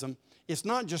totalism, it's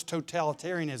not just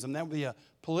totalitarianism, that would be a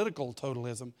political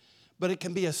totalism, but it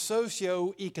can be a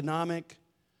socio-economic,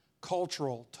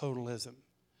 cultural totalism,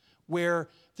 where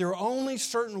there are only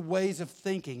certain ways of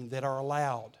thinking that are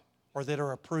allowed or that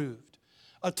are approved.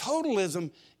 A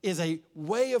totalism is a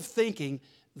way of thinking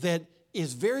that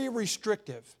is very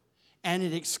restrictive, and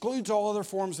it excludes all other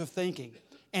forms of thinking.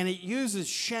 And it uses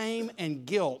shame and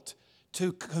guilt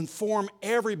to conform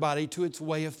everybody to its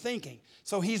way of thinking.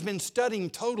 So he's been studying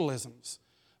totalisms,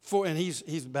 and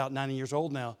he's about 90 years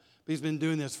old now, but he's been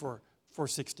doing this for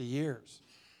 60 years,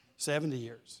 70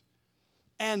 years.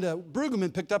 And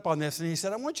Brueggemann picked up on this, and he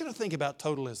said, "I want you to think about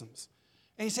totalisms."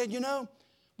 And he said,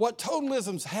 what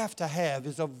totalisms have to have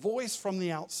is a voice from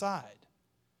the outside.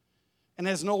 And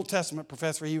as an Old Testament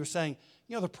professor, he was saying,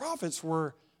 the prophets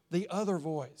were the other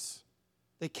voice.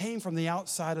 They came from the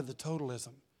outside of the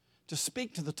totalism to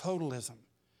speak to the totalism,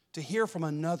 to hear from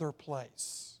another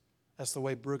place. That's the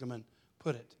way Brueggemann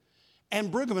put it.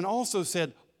 And Brueggemann also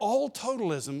said all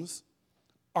totalisms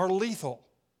are lethal.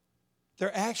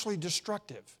 They're actually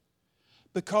destructive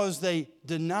because they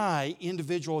deny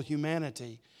individual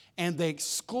humanity and they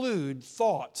exclude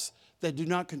thoughts that do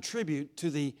not contribute to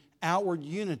the outward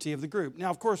unity of the group. Now,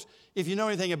 of course, if you know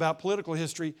anything about political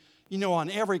history, on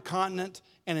every continent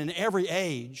and in every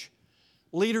age,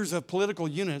 leaders of political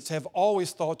units have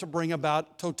always thought to bring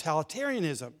about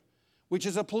totalitarianism, which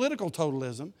is a political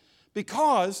totalism,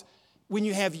 because when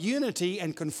you have unity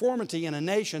and conformity in a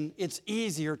nation, it's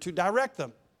easier to direct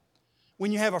them.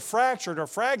 When you have a fractured or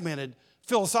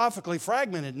philosophically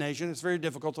fragmented nation, it's very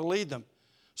difficult to lead them.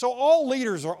 So all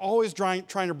leaders are always trying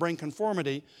to bring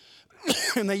conformity,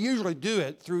 and they usually do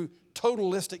it through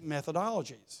totalistic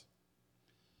methodologies.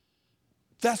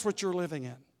 That's what you're living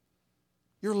in.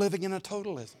 You're living in a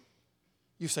totalism.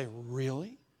 You say,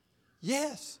 really?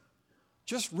 Yes.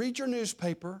 Just read your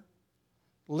newspaper,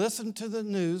 listen to the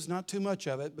news, not too much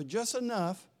of it, but just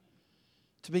enough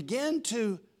to begin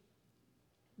to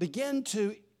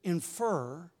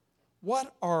infer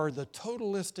what are the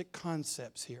totalistic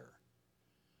concepts here,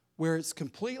 where it's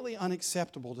completely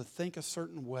unacceptable to think a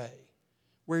certain way,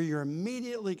 where you're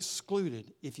immediately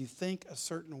excluded if you think a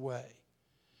certain way.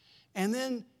 And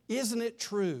then, isn't it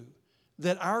true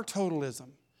that our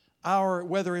totalism,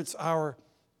 whether it's our,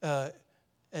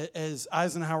 as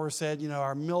Eisenhower said,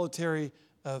 our military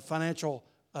financial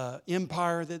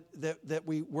empire that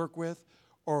we work with,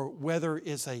 or whether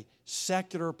it's a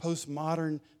secular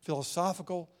postmodern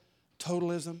philosophical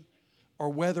totalism, or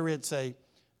whether it's an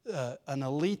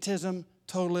elitism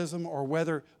totalism, or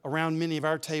whether around many of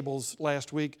our tables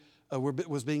last week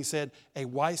was being said a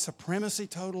white supremacy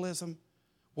totalism.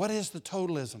 What is the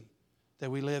totalism that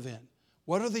we live in?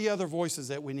 What are the other voices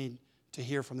that we need to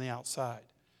hear from the outside?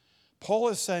 Paul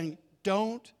is saying,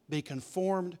 don't be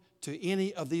conformed to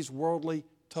any of these worldly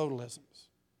totalisms.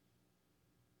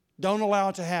 Don't allow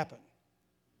it to happen.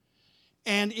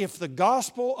 And if the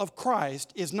gospel of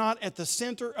Christ is not at the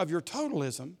center of your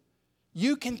totalism,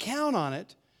 you can count on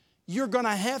it. You're going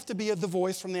to have to be the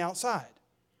voice from the outside.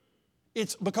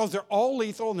 It's because they're all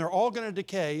lethal and they're all going to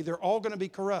decay. They're all going to be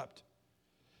corrupt.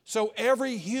 So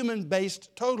every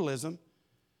human-based totalism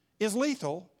is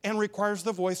lethal and requires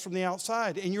the voice from the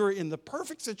outside. And you're in the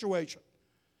perfect situation,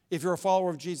 if you're a follower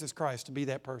of Jesus Christ, to be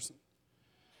that person.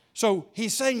 So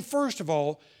he's saying, first of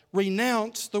all,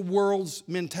 renounce the world's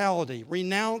mentality.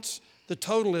 Renounce the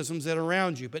totalisms that are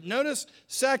around you. But notice,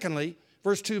 secondly,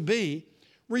 verse 2b,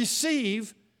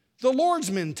 receive the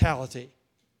Lord's mentality.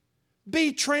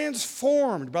 Be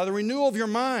transformed by the renewal of your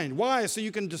mind. Why? So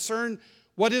you can discern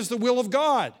what is the will of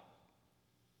God.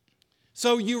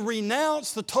 So you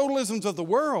renounce the totalisms of the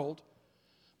world,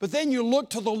 but then you look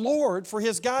to the Lord for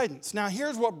His guidance. Now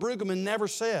here's what Brueggemann never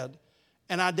said,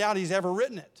 and I doubt he's ever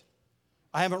written it.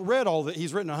 I haven't read all that.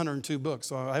 He's written 102 books,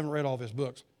 so I haven't read all of his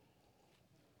books.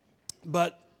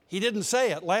 But he didn't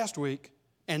say it last week,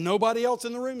 and nobody else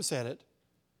in the room said it.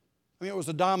 I mean, it was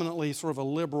a dominantly sort of a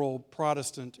liberal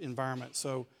Protestant environment,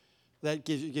 so that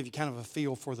gives you kind of a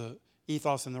feel for the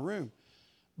ethos in the room.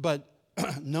 But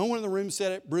no one in the room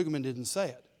said it. Brueggemann didn't say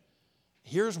it.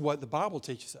 Here's what the Bible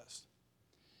teaches us.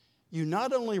 You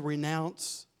not only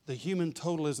renounce the human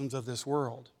totalisms of this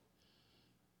world,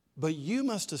 but you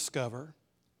must discover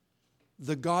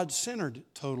the God-centered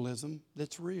totalism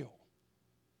that's real.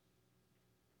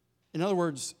 In other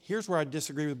words, here's where I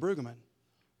disagree with Brueggemann.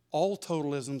 All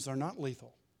totalisms are not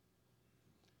lethal.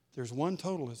 There's one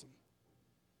totalism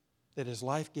that is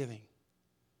life-giving,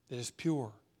 that is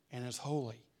pure, and is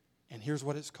holy. And here's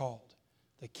what it's called: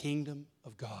 the kingdom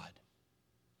of God.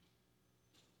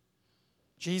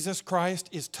 Jesus Christ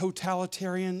is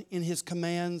totalitarian in His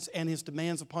commands and His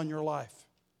demands upon your life.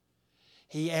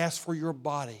 He asks for your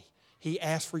body. He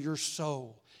asks for your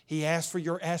soul. He asks for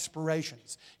your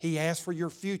aspirations. He asks for your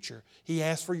future. He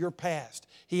asks for your past.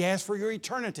 He asks for your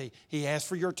eternity. He asks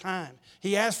for your time.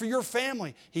 He asks for your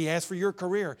family. He asks for your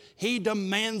career. He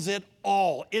demands it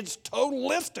all. It's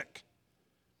totalistic.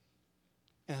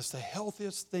 And it's the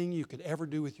healthiest thing you could ever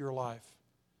do with your life.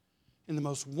 And the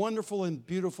most wonderful and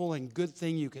beautiful and good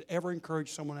thing you could ever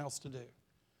encourage someone else to do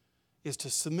is to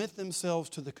submit themselves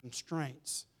to the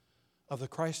constraints of the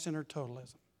Christ-centered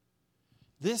totalism.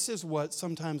 This is what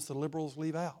sometimes the liberals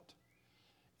leave out.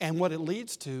 And what it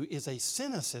leads to is a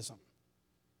cynicism,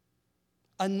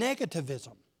 a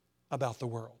negativism about the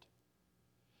world.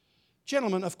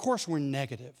 Gentlemen, of course we're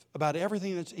negative about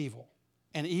everything that's evil.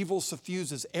 And evil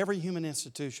suffuses every human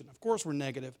institution. Of course we're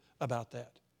negative about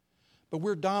that. But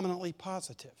we're dominantly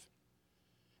positive.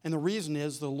 And the reason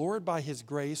is the Lord, by His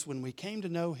grace, when we came to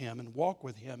know Him and walk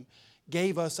with Him,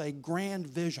 gave us a grand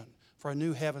vision for a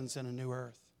new heavens and a new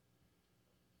earth.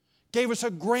 Gave us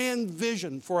a grand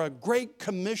vision for a great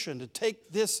commission to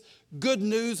take this good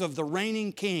news of the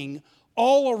reigning King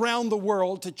all around the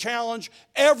world to challenge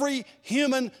every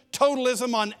human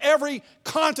totalism on every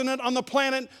continent on the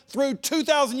planet through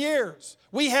 2,000 years.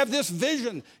 We have this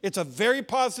vision. It's a very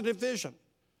positive vision.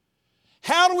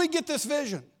 How do we get this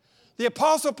vision? The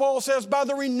Apostle Paul says, by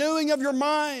the renewing of your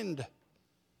mind.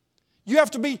 You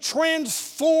have to be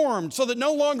transformed so that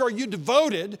no longer are you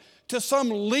devoted to some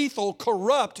lethal,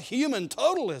 corrupt human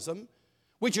totalism,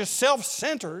 which is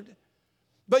self-centered,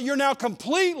 but you're now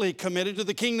completely committed to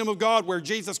the kingdom of God where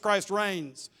Jesus Christ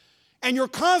reigns. And you're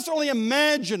constantly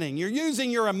imagining, you're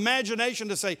using your imagination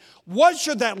to say, what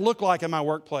should that look like in my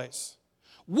workplace?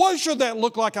 What should that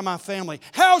look like in my family?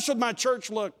 How should my church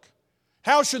look?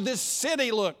 How should this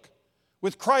city look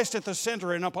with Christ at the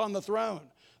center and upon the throne?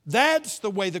 That's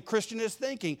the way the Christian is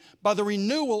thinking. By the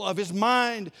renewal of his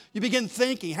mind, you begin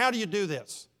thinking. How do you do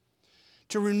this?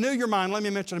 To renew your mind, let me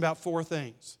mention about 4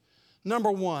 things.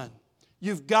 Number 1,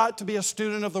 you've got to be a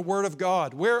student of the Word of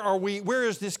God. Where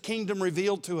is this kingdom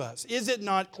revealed to us? Is it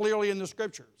not clearly in the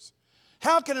Scriptures?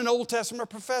 How can an Old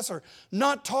Testament professor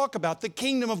not talk about the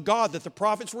kingdom of God that the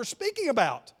prophets were speaking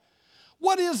about?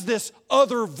 What is this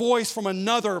other voice from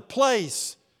another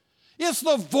place? It's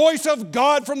the voice of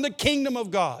God from the kingdom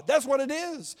of God. That's what it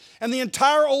is. And the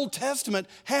entire Old Testament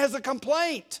has a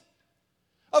complaint.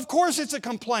 Of course it's a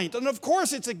complaint, and of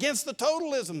course it's against the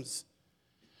totalisms.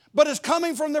 But it's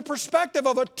coming from the perspective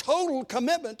of a total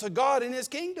commitment to God and His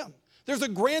kingdom. There's a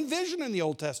grand vision in the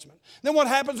Old Testament. Then what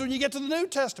happens when you get to the New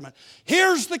Testament?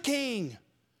 Here's the King.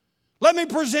 Let me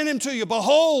present Him to you.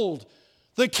 Behold,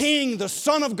 the King, the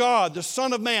Son of God, the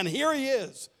Son of Man. Here He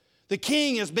is. The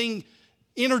King is being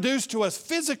introduced to us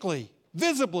physically,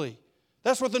 visibly.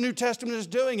 That's what the New Testament is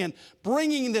doing and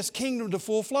bringing this kingdom to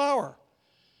full flower.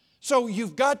 So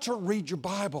you've got to read your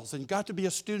Bibles and you've got to be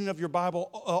a student of your Bible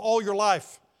all your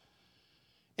life.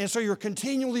 And so you're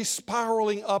continually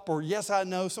spiraling upward. Yes, I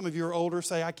know some of you are older,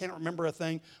 say, I can't remember a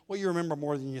thing. Well, you remember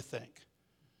more than you think.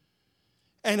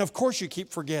 And of course you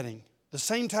keep forgetting. The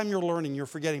same time you're learning, you're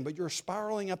forgetting, but you're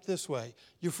spiraling up this way.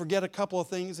 You forget a couple of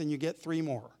things and you get 3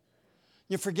 more.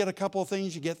 You forget a couple of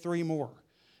things, you get 3 more.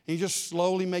 And you just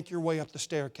slowly make your way up the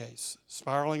staircase,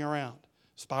 spiraling around,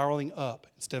 spiraling up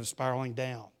instead of spiraling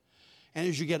down. And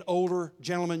as you get older,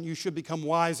 gentlemen, you should become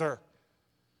wiser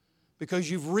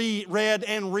because you've reread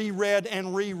and reread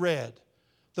and reread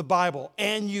the Bible.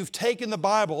 And you've taken the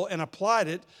Bible and applied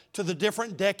it to the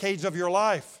different decades of your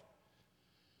life.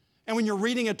 And when you're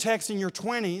reading a text in your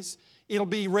 20s, it'll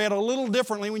be read a little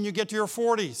differently when you get to your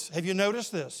 40s. Have you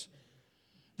noticed this?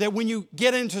 That when you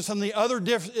get into some of the other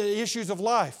issues of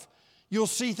life, you'll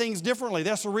see things differently.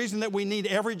 That's the reason that we need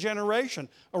every generation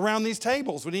around these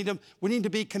tables. We need to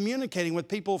be communicating with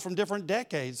people from different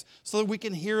decades so that we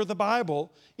can hear the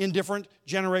Bible in different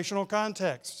generational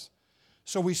contexts.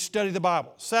 So we study the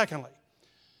Bible. Secondly,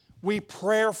 we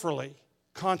prayerfully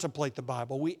contemplate the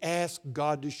Bible. We ask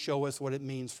God to show us what it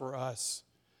means for us.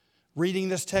 Reading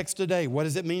this text today, what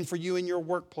does it mean for you in your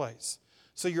workplace?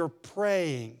 So you're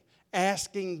praying,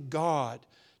 asking God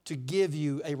to give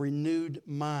you a renewed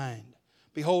mind.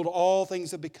 Behold, all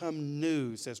things have become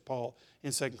new, says Paul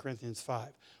in 2 Corinthians 5.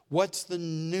 What's the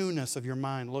newness of your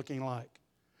mind looking like?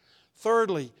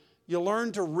 Thirdly, you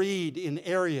learn to read in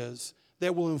areas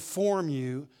that will inform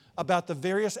you about the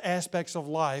various aspects of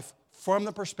life from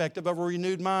the perspective of a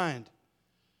renewed mind.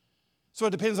 So it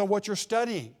depends on what you're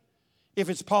studying. If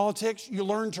it's politics, you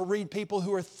learn to read people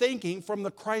who are thinking from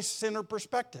the Christ-centered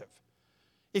perspective.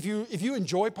 If you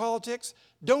enjoy politics,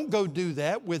 don't go do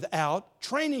that without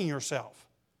training yourself.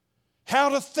 How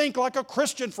to think like a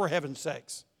Christian, for heaven's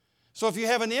sakes. So if you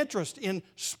have an interest in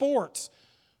sports,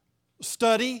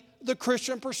 study the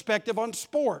Christian perspective on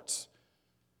sports.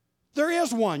 There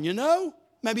is one, you know.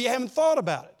 Maybe you haven't thought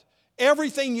about it.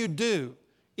 Everything you do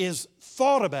is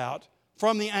thought about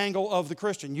from the angle of the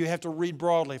Christian. You have to read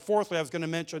broadly. Fourthly, I was going to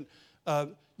mention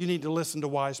you need to listen to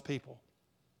wise people.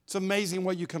 It's amazing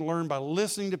what you can learn by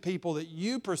listening to people that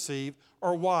you perceive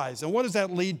are wise. And what does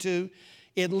that lead to?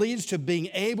 It leads to being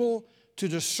able to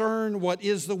discern what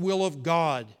is the will of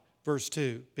God, verse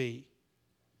 2b.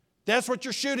 That's what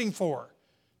you're shooting for.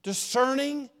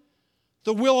 Discerning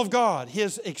the will of God,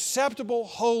 His acceptable,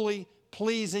 holy,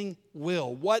 pleasing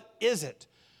will. What is it?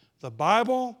 The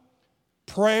Bible,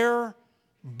 prayer,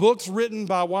 books written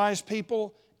by wise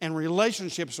people, and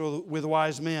relationships with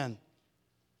wise men.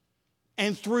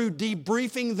 And through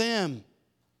debriefing them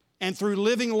and through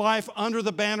living life under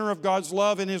the banner of God's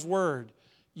love and His Word,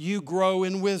 you grow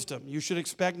in wisdom. You should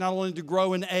expect not only to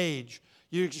grow in age,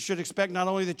 you should expect not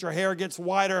only that your hair gets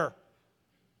whiter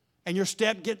and your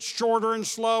step gets shorter and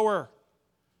slower,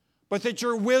 but that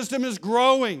your wisdom is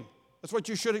growing. That's what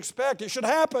you should expect. It should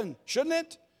happen, shouldn't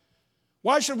it?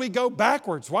 Why should we go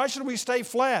backwards? Why should we stay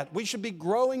flat? We should be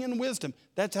growing in wisdom.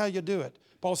 That's how you do it.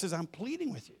 Paul says, I'm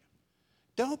pleading with you.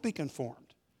 Don't be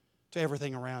conformed to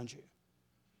everything around you,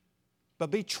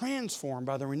 but be transformed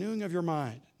by the renewing of your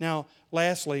mind. Now,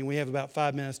 lastly, we have about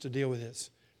 5 minutes to deal with this.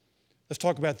 Let's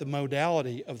talk about the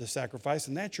modality of the sacrifice,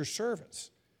 and that's your service.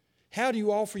 How do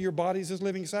you offer your bodies as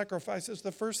living sacrifices?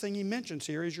 The first thing he mentions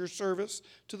here is your service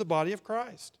to the body of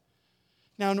Christ.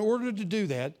 Now, in order to do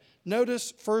that,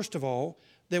 notice, first of all,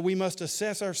 that we must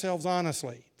assess ourselves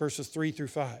honestly, verses 3 through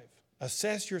 5.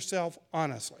 Assess yourself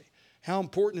honestly. How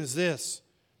important is this?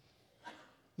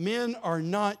 Men are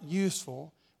not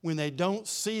useful when they don't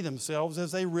see themselves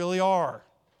as they really are.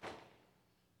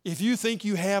 If you think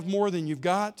you have more than you've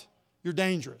got, you're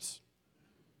dangerous.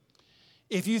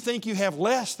 If you think you have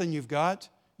less than you've got,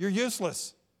 you're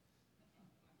useless.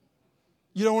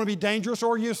 You don't want to be dangerous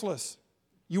or useless.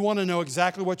 You want to know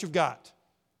exactly what you've got.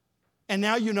 And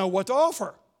now you know what to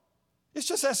offer. It's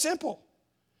just that simple.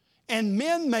 And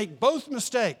men make both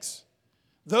mistakes.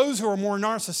 Those who are more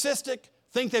narcissistic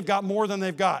think they've got more than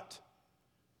they've got.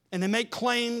 And they make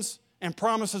claims and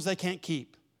promises they can't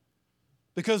keep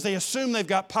because they assume they've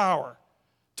got power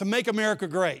to make America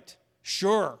great.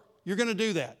 Sure, you're going to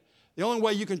do that. The only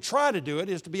way you can try to do it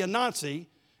is to be a Nazi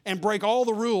and break all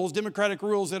the rules, democratic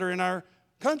rules that are in our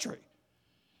country.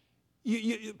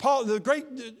 The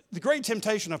great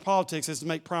temptation of politics is to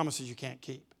make promises you can't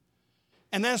keep.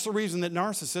 And that's the reason that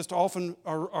narcissists often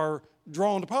are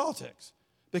drawn to politics,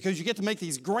 because you get to make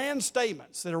these grand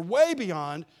statements that are way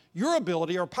beyond your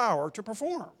ability or power to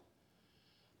perform.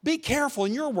 Be careful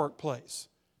in your workplace.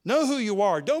 Know who you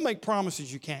are. Don't make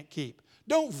promises you can't keep.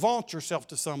 Don't vaunt yourself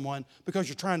to someone because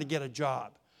you're trying to get a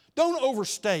job. Don't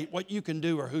overstate what you can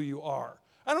do or who you are.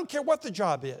 I don't care what the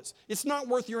job is. It's not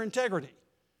worth your integrity.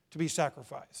 to be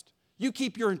sacrificed. You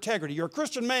keep your integrity. You're a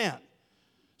Christian man.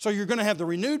 So you're going to have the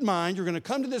renewed mind. You're going to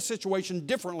come to this situation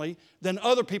differently than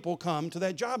other people come to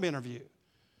that job interview.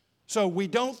 So we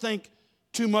don't think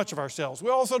too much of ourselves. We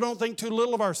also don't think too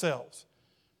little of ourselves.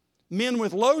 Men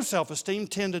with low self-esteem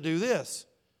tend to do this.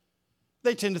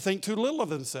 They tend to think too little of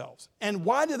themselves. And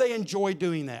why do they enjoy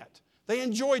doing that? They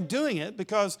enjoy doing it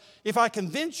because if I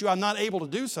convince you I'm not able to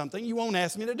do something, you won't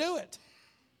ask me to do it.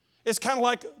 It's kind of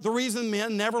like the reason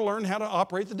men never learn how to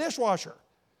operate the dishwasher.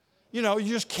 You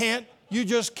just can't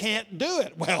do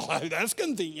it. Well, that's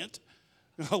convenient.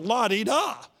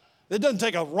 La-di-da. It doesn't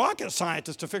take a rocket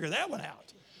scientist to figure that one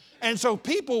out. And so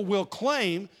people will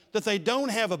claim that they don't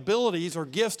have abilities or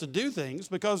gifts to do things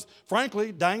because,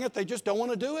 frankly, dang it, they just don't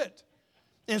want to do it.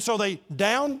 And so they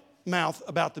down-mouth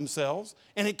about themselves,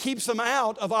 and it keeps them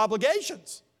out of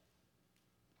obligations.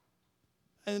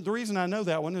 And the reason I know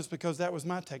that one is because that was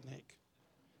my technique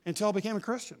until I became a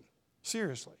Christian,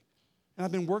 seriously. And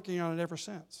I've been working on it ever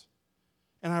since.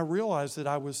 And I realized that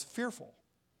I was fearful.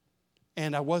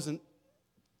 And I wasn't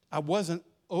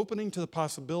opening to the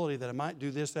possibility that I might do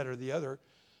this, that, or the other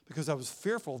because I was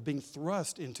fearful of being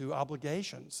thrust into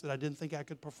obligations that I didn't think I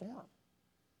could perform.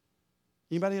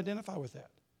 Anybody identify with that?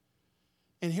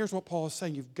 And here's what Paul is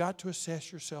saying. You've got to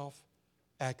assess yourself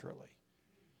accurately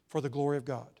for the glory of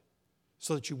God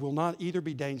so that you will not either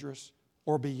be dangerous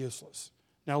or be useless.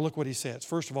 Now look what he says.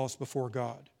 First of all, it's before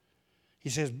God. He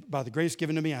says, by the grace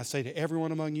given to me, I say to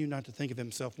everyone among you not to think of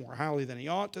himself more highly than he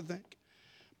ought to think,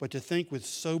 but to think with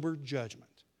sober judgment,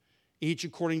 each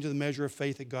according to the measure of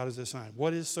faith that God has assigned.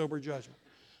 What is sober judgment?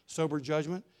 Sober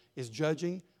judgment is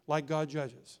judging like God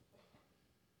judges.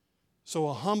 So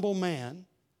a humble man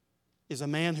is a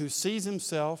man who sees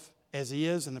himself as he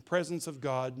is in the presence of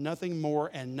God, nothing more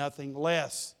and nothing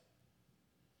less.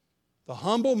 The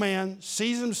humble man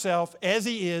sees himself as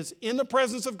he is in the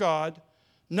presence of God,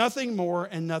 nothing more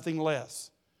and nothing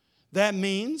less. That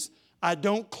means I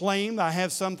don't claim I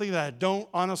have something that I don't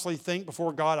honestly think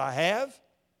before God I have,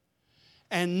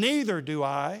 and neither do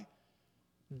I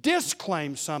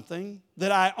disclaim something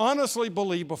that I honestly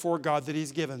believe before God that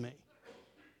He's given me.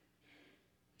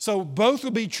 So both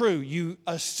will be true. You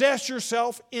assess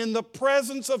yourself in the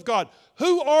presence of God.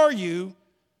 Who are you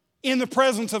in the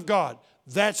presence of God?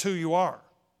 That's who you are.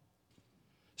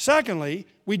 Secondly,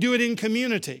 we do it in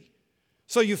community.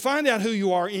 So you find out who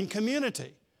you are in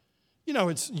community.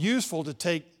 It's useful to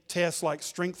take tests like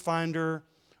Strength Finder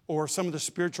or some of the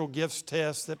spiritual gifts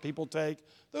tests that people take.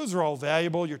 Those are all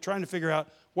valuable. You're trying to figure out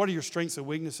what are your strengths and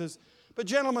weaknesses. But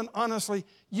gentlemen, honestly,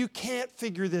 you can't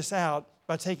figure this out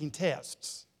by taking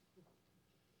tests.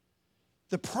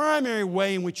 The primary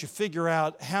way in which you figure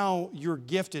out how you're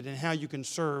gifted and how you can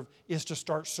serve is to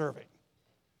start serving.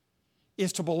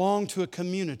 Is to belong to a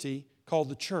community called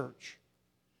the church.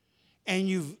 And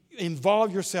you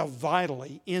involve yourself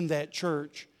vitally in that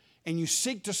church, and you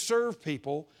seek to serve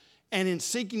people, and in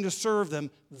seeking to serve them,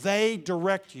 they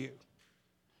direct you.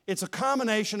 It's a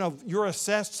combination of your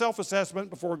self-assessment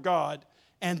before God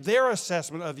and their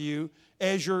assessment of you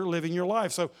as you're living your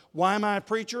life. So why am I a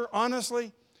preacher?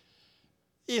 Honestly,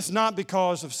 it's not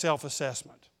because of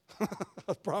self-assessment.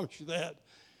 I promise you that.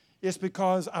 It's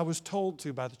because I was told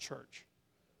to by the church.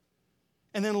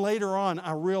 And then later on,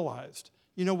 I realized,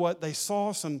 you know what? They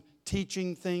saw some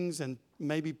teaching things and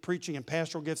maybe preaching and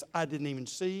pastoral gifts I didn't even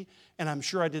see, and I'm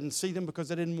sure I didn't see them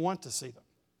because I didn't want to see them.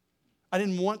 I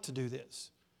didn't want to do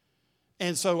this.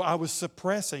 And so I was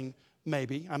suppressing,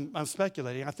 maybe, I'm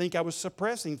speculating, I think I was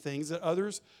suppressing things that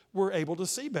others were able to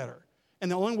see better.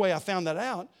 And the only way I found that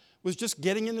out was just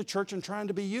getting in the church and trying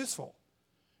to be useful.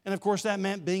 And of course that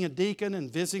meant being a deacon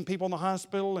and visiting people in the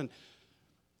hospital and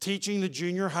teaching the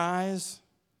junior highs,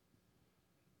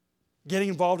 getting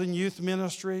involved in youth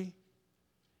ministry,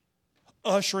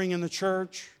 ushering in the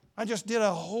church. I just did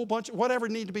a whole bunch of whatever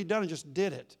needed to be done and just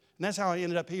did it. And that's how I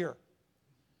ended up here.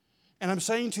 And I'm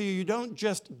saying to you, you don't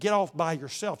just get off by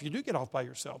yourself. You do get off by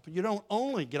yourself, but you don't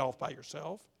only get off by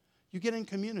yourself. You get in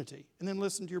community and then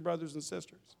listen to your brothers and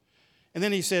sisters. And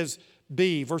then he says,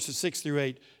 B, verses 6 through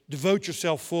 8, devote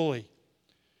yourself fully.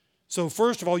 So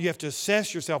first of all, you have to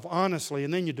assess yourself honestly,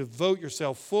 and then you devote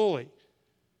yourself fully.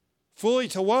 Fully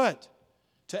to what?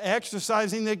 To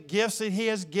exercising the gifts that He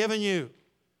has given you.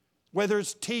 Whether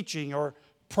it's teaching or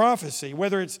prophecy,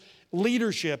 whether it's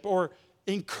leadership or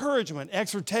encouragement,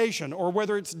 exhortation, or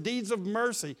whether it's deeds of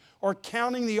mercy or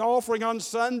counting the offering on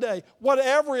Sunday,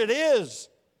 whatever it is,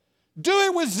 do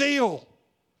it with zeal.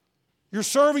 You're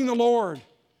serving the Lord.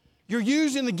 You're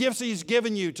using the gifts He's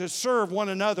given you to serve one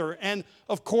another and,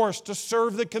 of course, to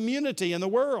serve the community and the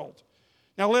world.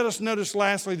 Now let us notice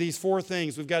lastly these four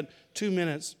things. We've got 2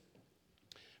 minutes.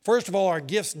 First of all, our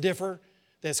gifts differ.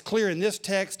 That's clear in this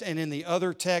text and in the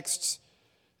other texts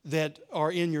that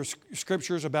are in your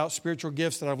scriptures about spiritual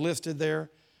gifts that I've listed there.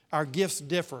 Our gifts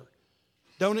differ.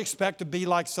 Don't expect to be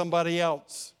like somebody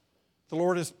else. The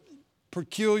Lord has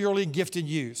peculiarly gifted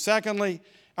you. Secondly,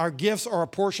 our gifts are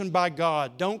apportioned by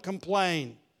God. Don't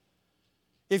complain.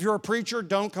 If you're a preacher,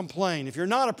 don't complain. If you're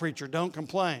not a preacher, don't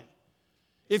complain.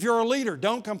 If you're a leader,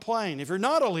 don't complain. If you're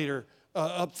not a leader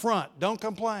up front, don't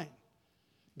complain.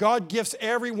 God gifts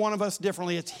every one of us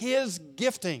differently. It's His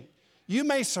gifting. You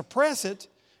may suppress it,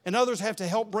 and others have to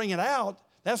help bring it out.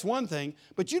 That's one thing.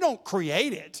 But you don't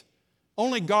create it.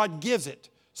 Only God gives it.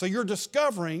 So you're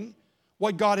discovering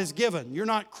what God has given. You're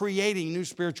not creating new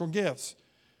spiritual gifts.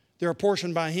 They're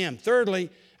apportioned by Him. Thirdly,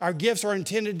 our gifts are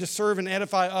intended to serve and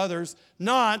edify others,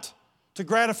 not to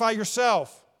gratify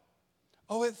yourself.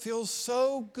 Oh, it feels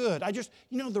so good.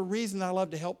 The reason that I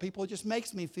love to help people, it just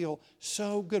makes me feel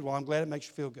so good. Well, I'm glad it makes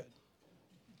you feel good.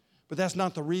 But that's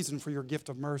not the reason for your gift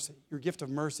of mercy. Your gift of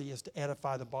mercy is to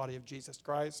edify the body of Jesus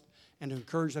Christ and to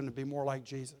encourage them to be more like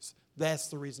Jesus. That's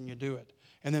the reason you do it.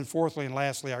 And then fourthly and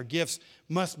lastly, our gifts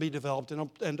must be developed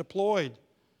and deployed.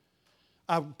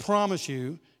 I promise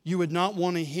you, you would not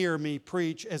want to hear me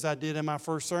preach as I did in my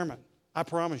first sermon. I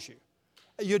promise you.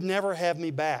 You'd never have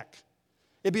me back.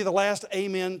 It'd be the last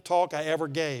amen talk I ever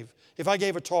gave, if I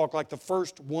gave a talk like the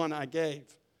first one I gave.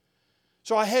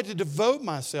 So I had to devote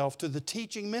myself to the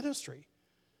teaching ministry.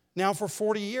 Now for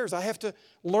 40 years, I have to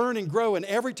learn and grow, and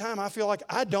every time I feel like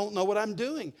I don't know what I'm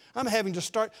doing. I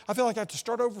feel like I have to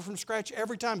start over from scratch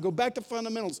every time, go back to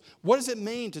fundamentals. What does it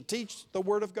mean to teach the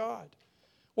Word of God?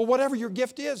 Well, whatever your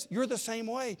gift is, you're the same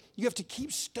way. You have to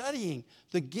keep studying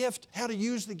the gift, how to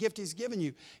use the gift He's given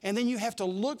you, and then you have to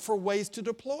look for ways to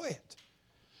deploy it.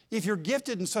 If you're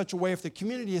gifted in such a way, if the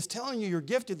community is telling you you're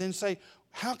gifted, then say,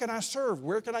 how can I serve?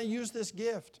 Where can I use this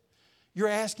gift? You're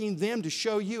asking them to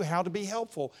show you how to be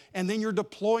helpful. And then you're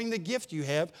deploying the gift you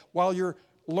have while you're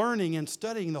learning and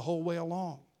studying the whole way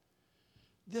along.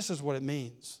 This is what it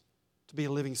means to be a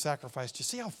living sacrifice. Do you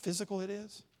see how physical it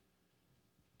is?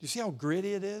 Do you see how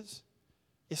gritty it is?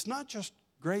 It's not just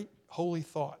great holy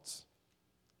thoughts.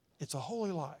 It's a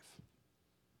holy life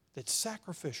that's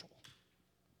sacrificial.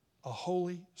 A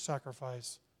holy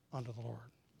sacrifice unto the Lord.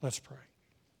 Let's pray.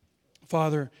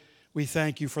 Father, we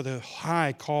thank You for the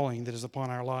high calling that is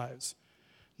upon our lives.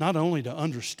 Not only to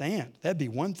understand, that'd be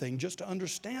one thing, just to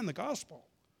understand the gospel.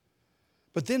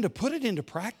 But then to put it into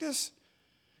practice,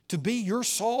 to be Your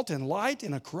salt and light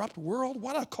in a corrupt world,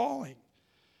 what a calling.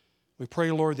 We pray,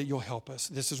 Lord, that You'll help us.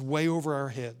 This is way over our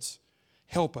heads.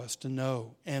 Help us to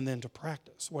know and then to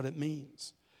practice what it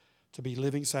means to be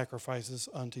living sacrifices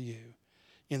unto You.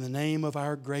 In the name of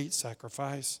our great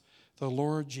sacrifice, the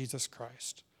Lord Jesus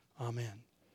Christ. Amen.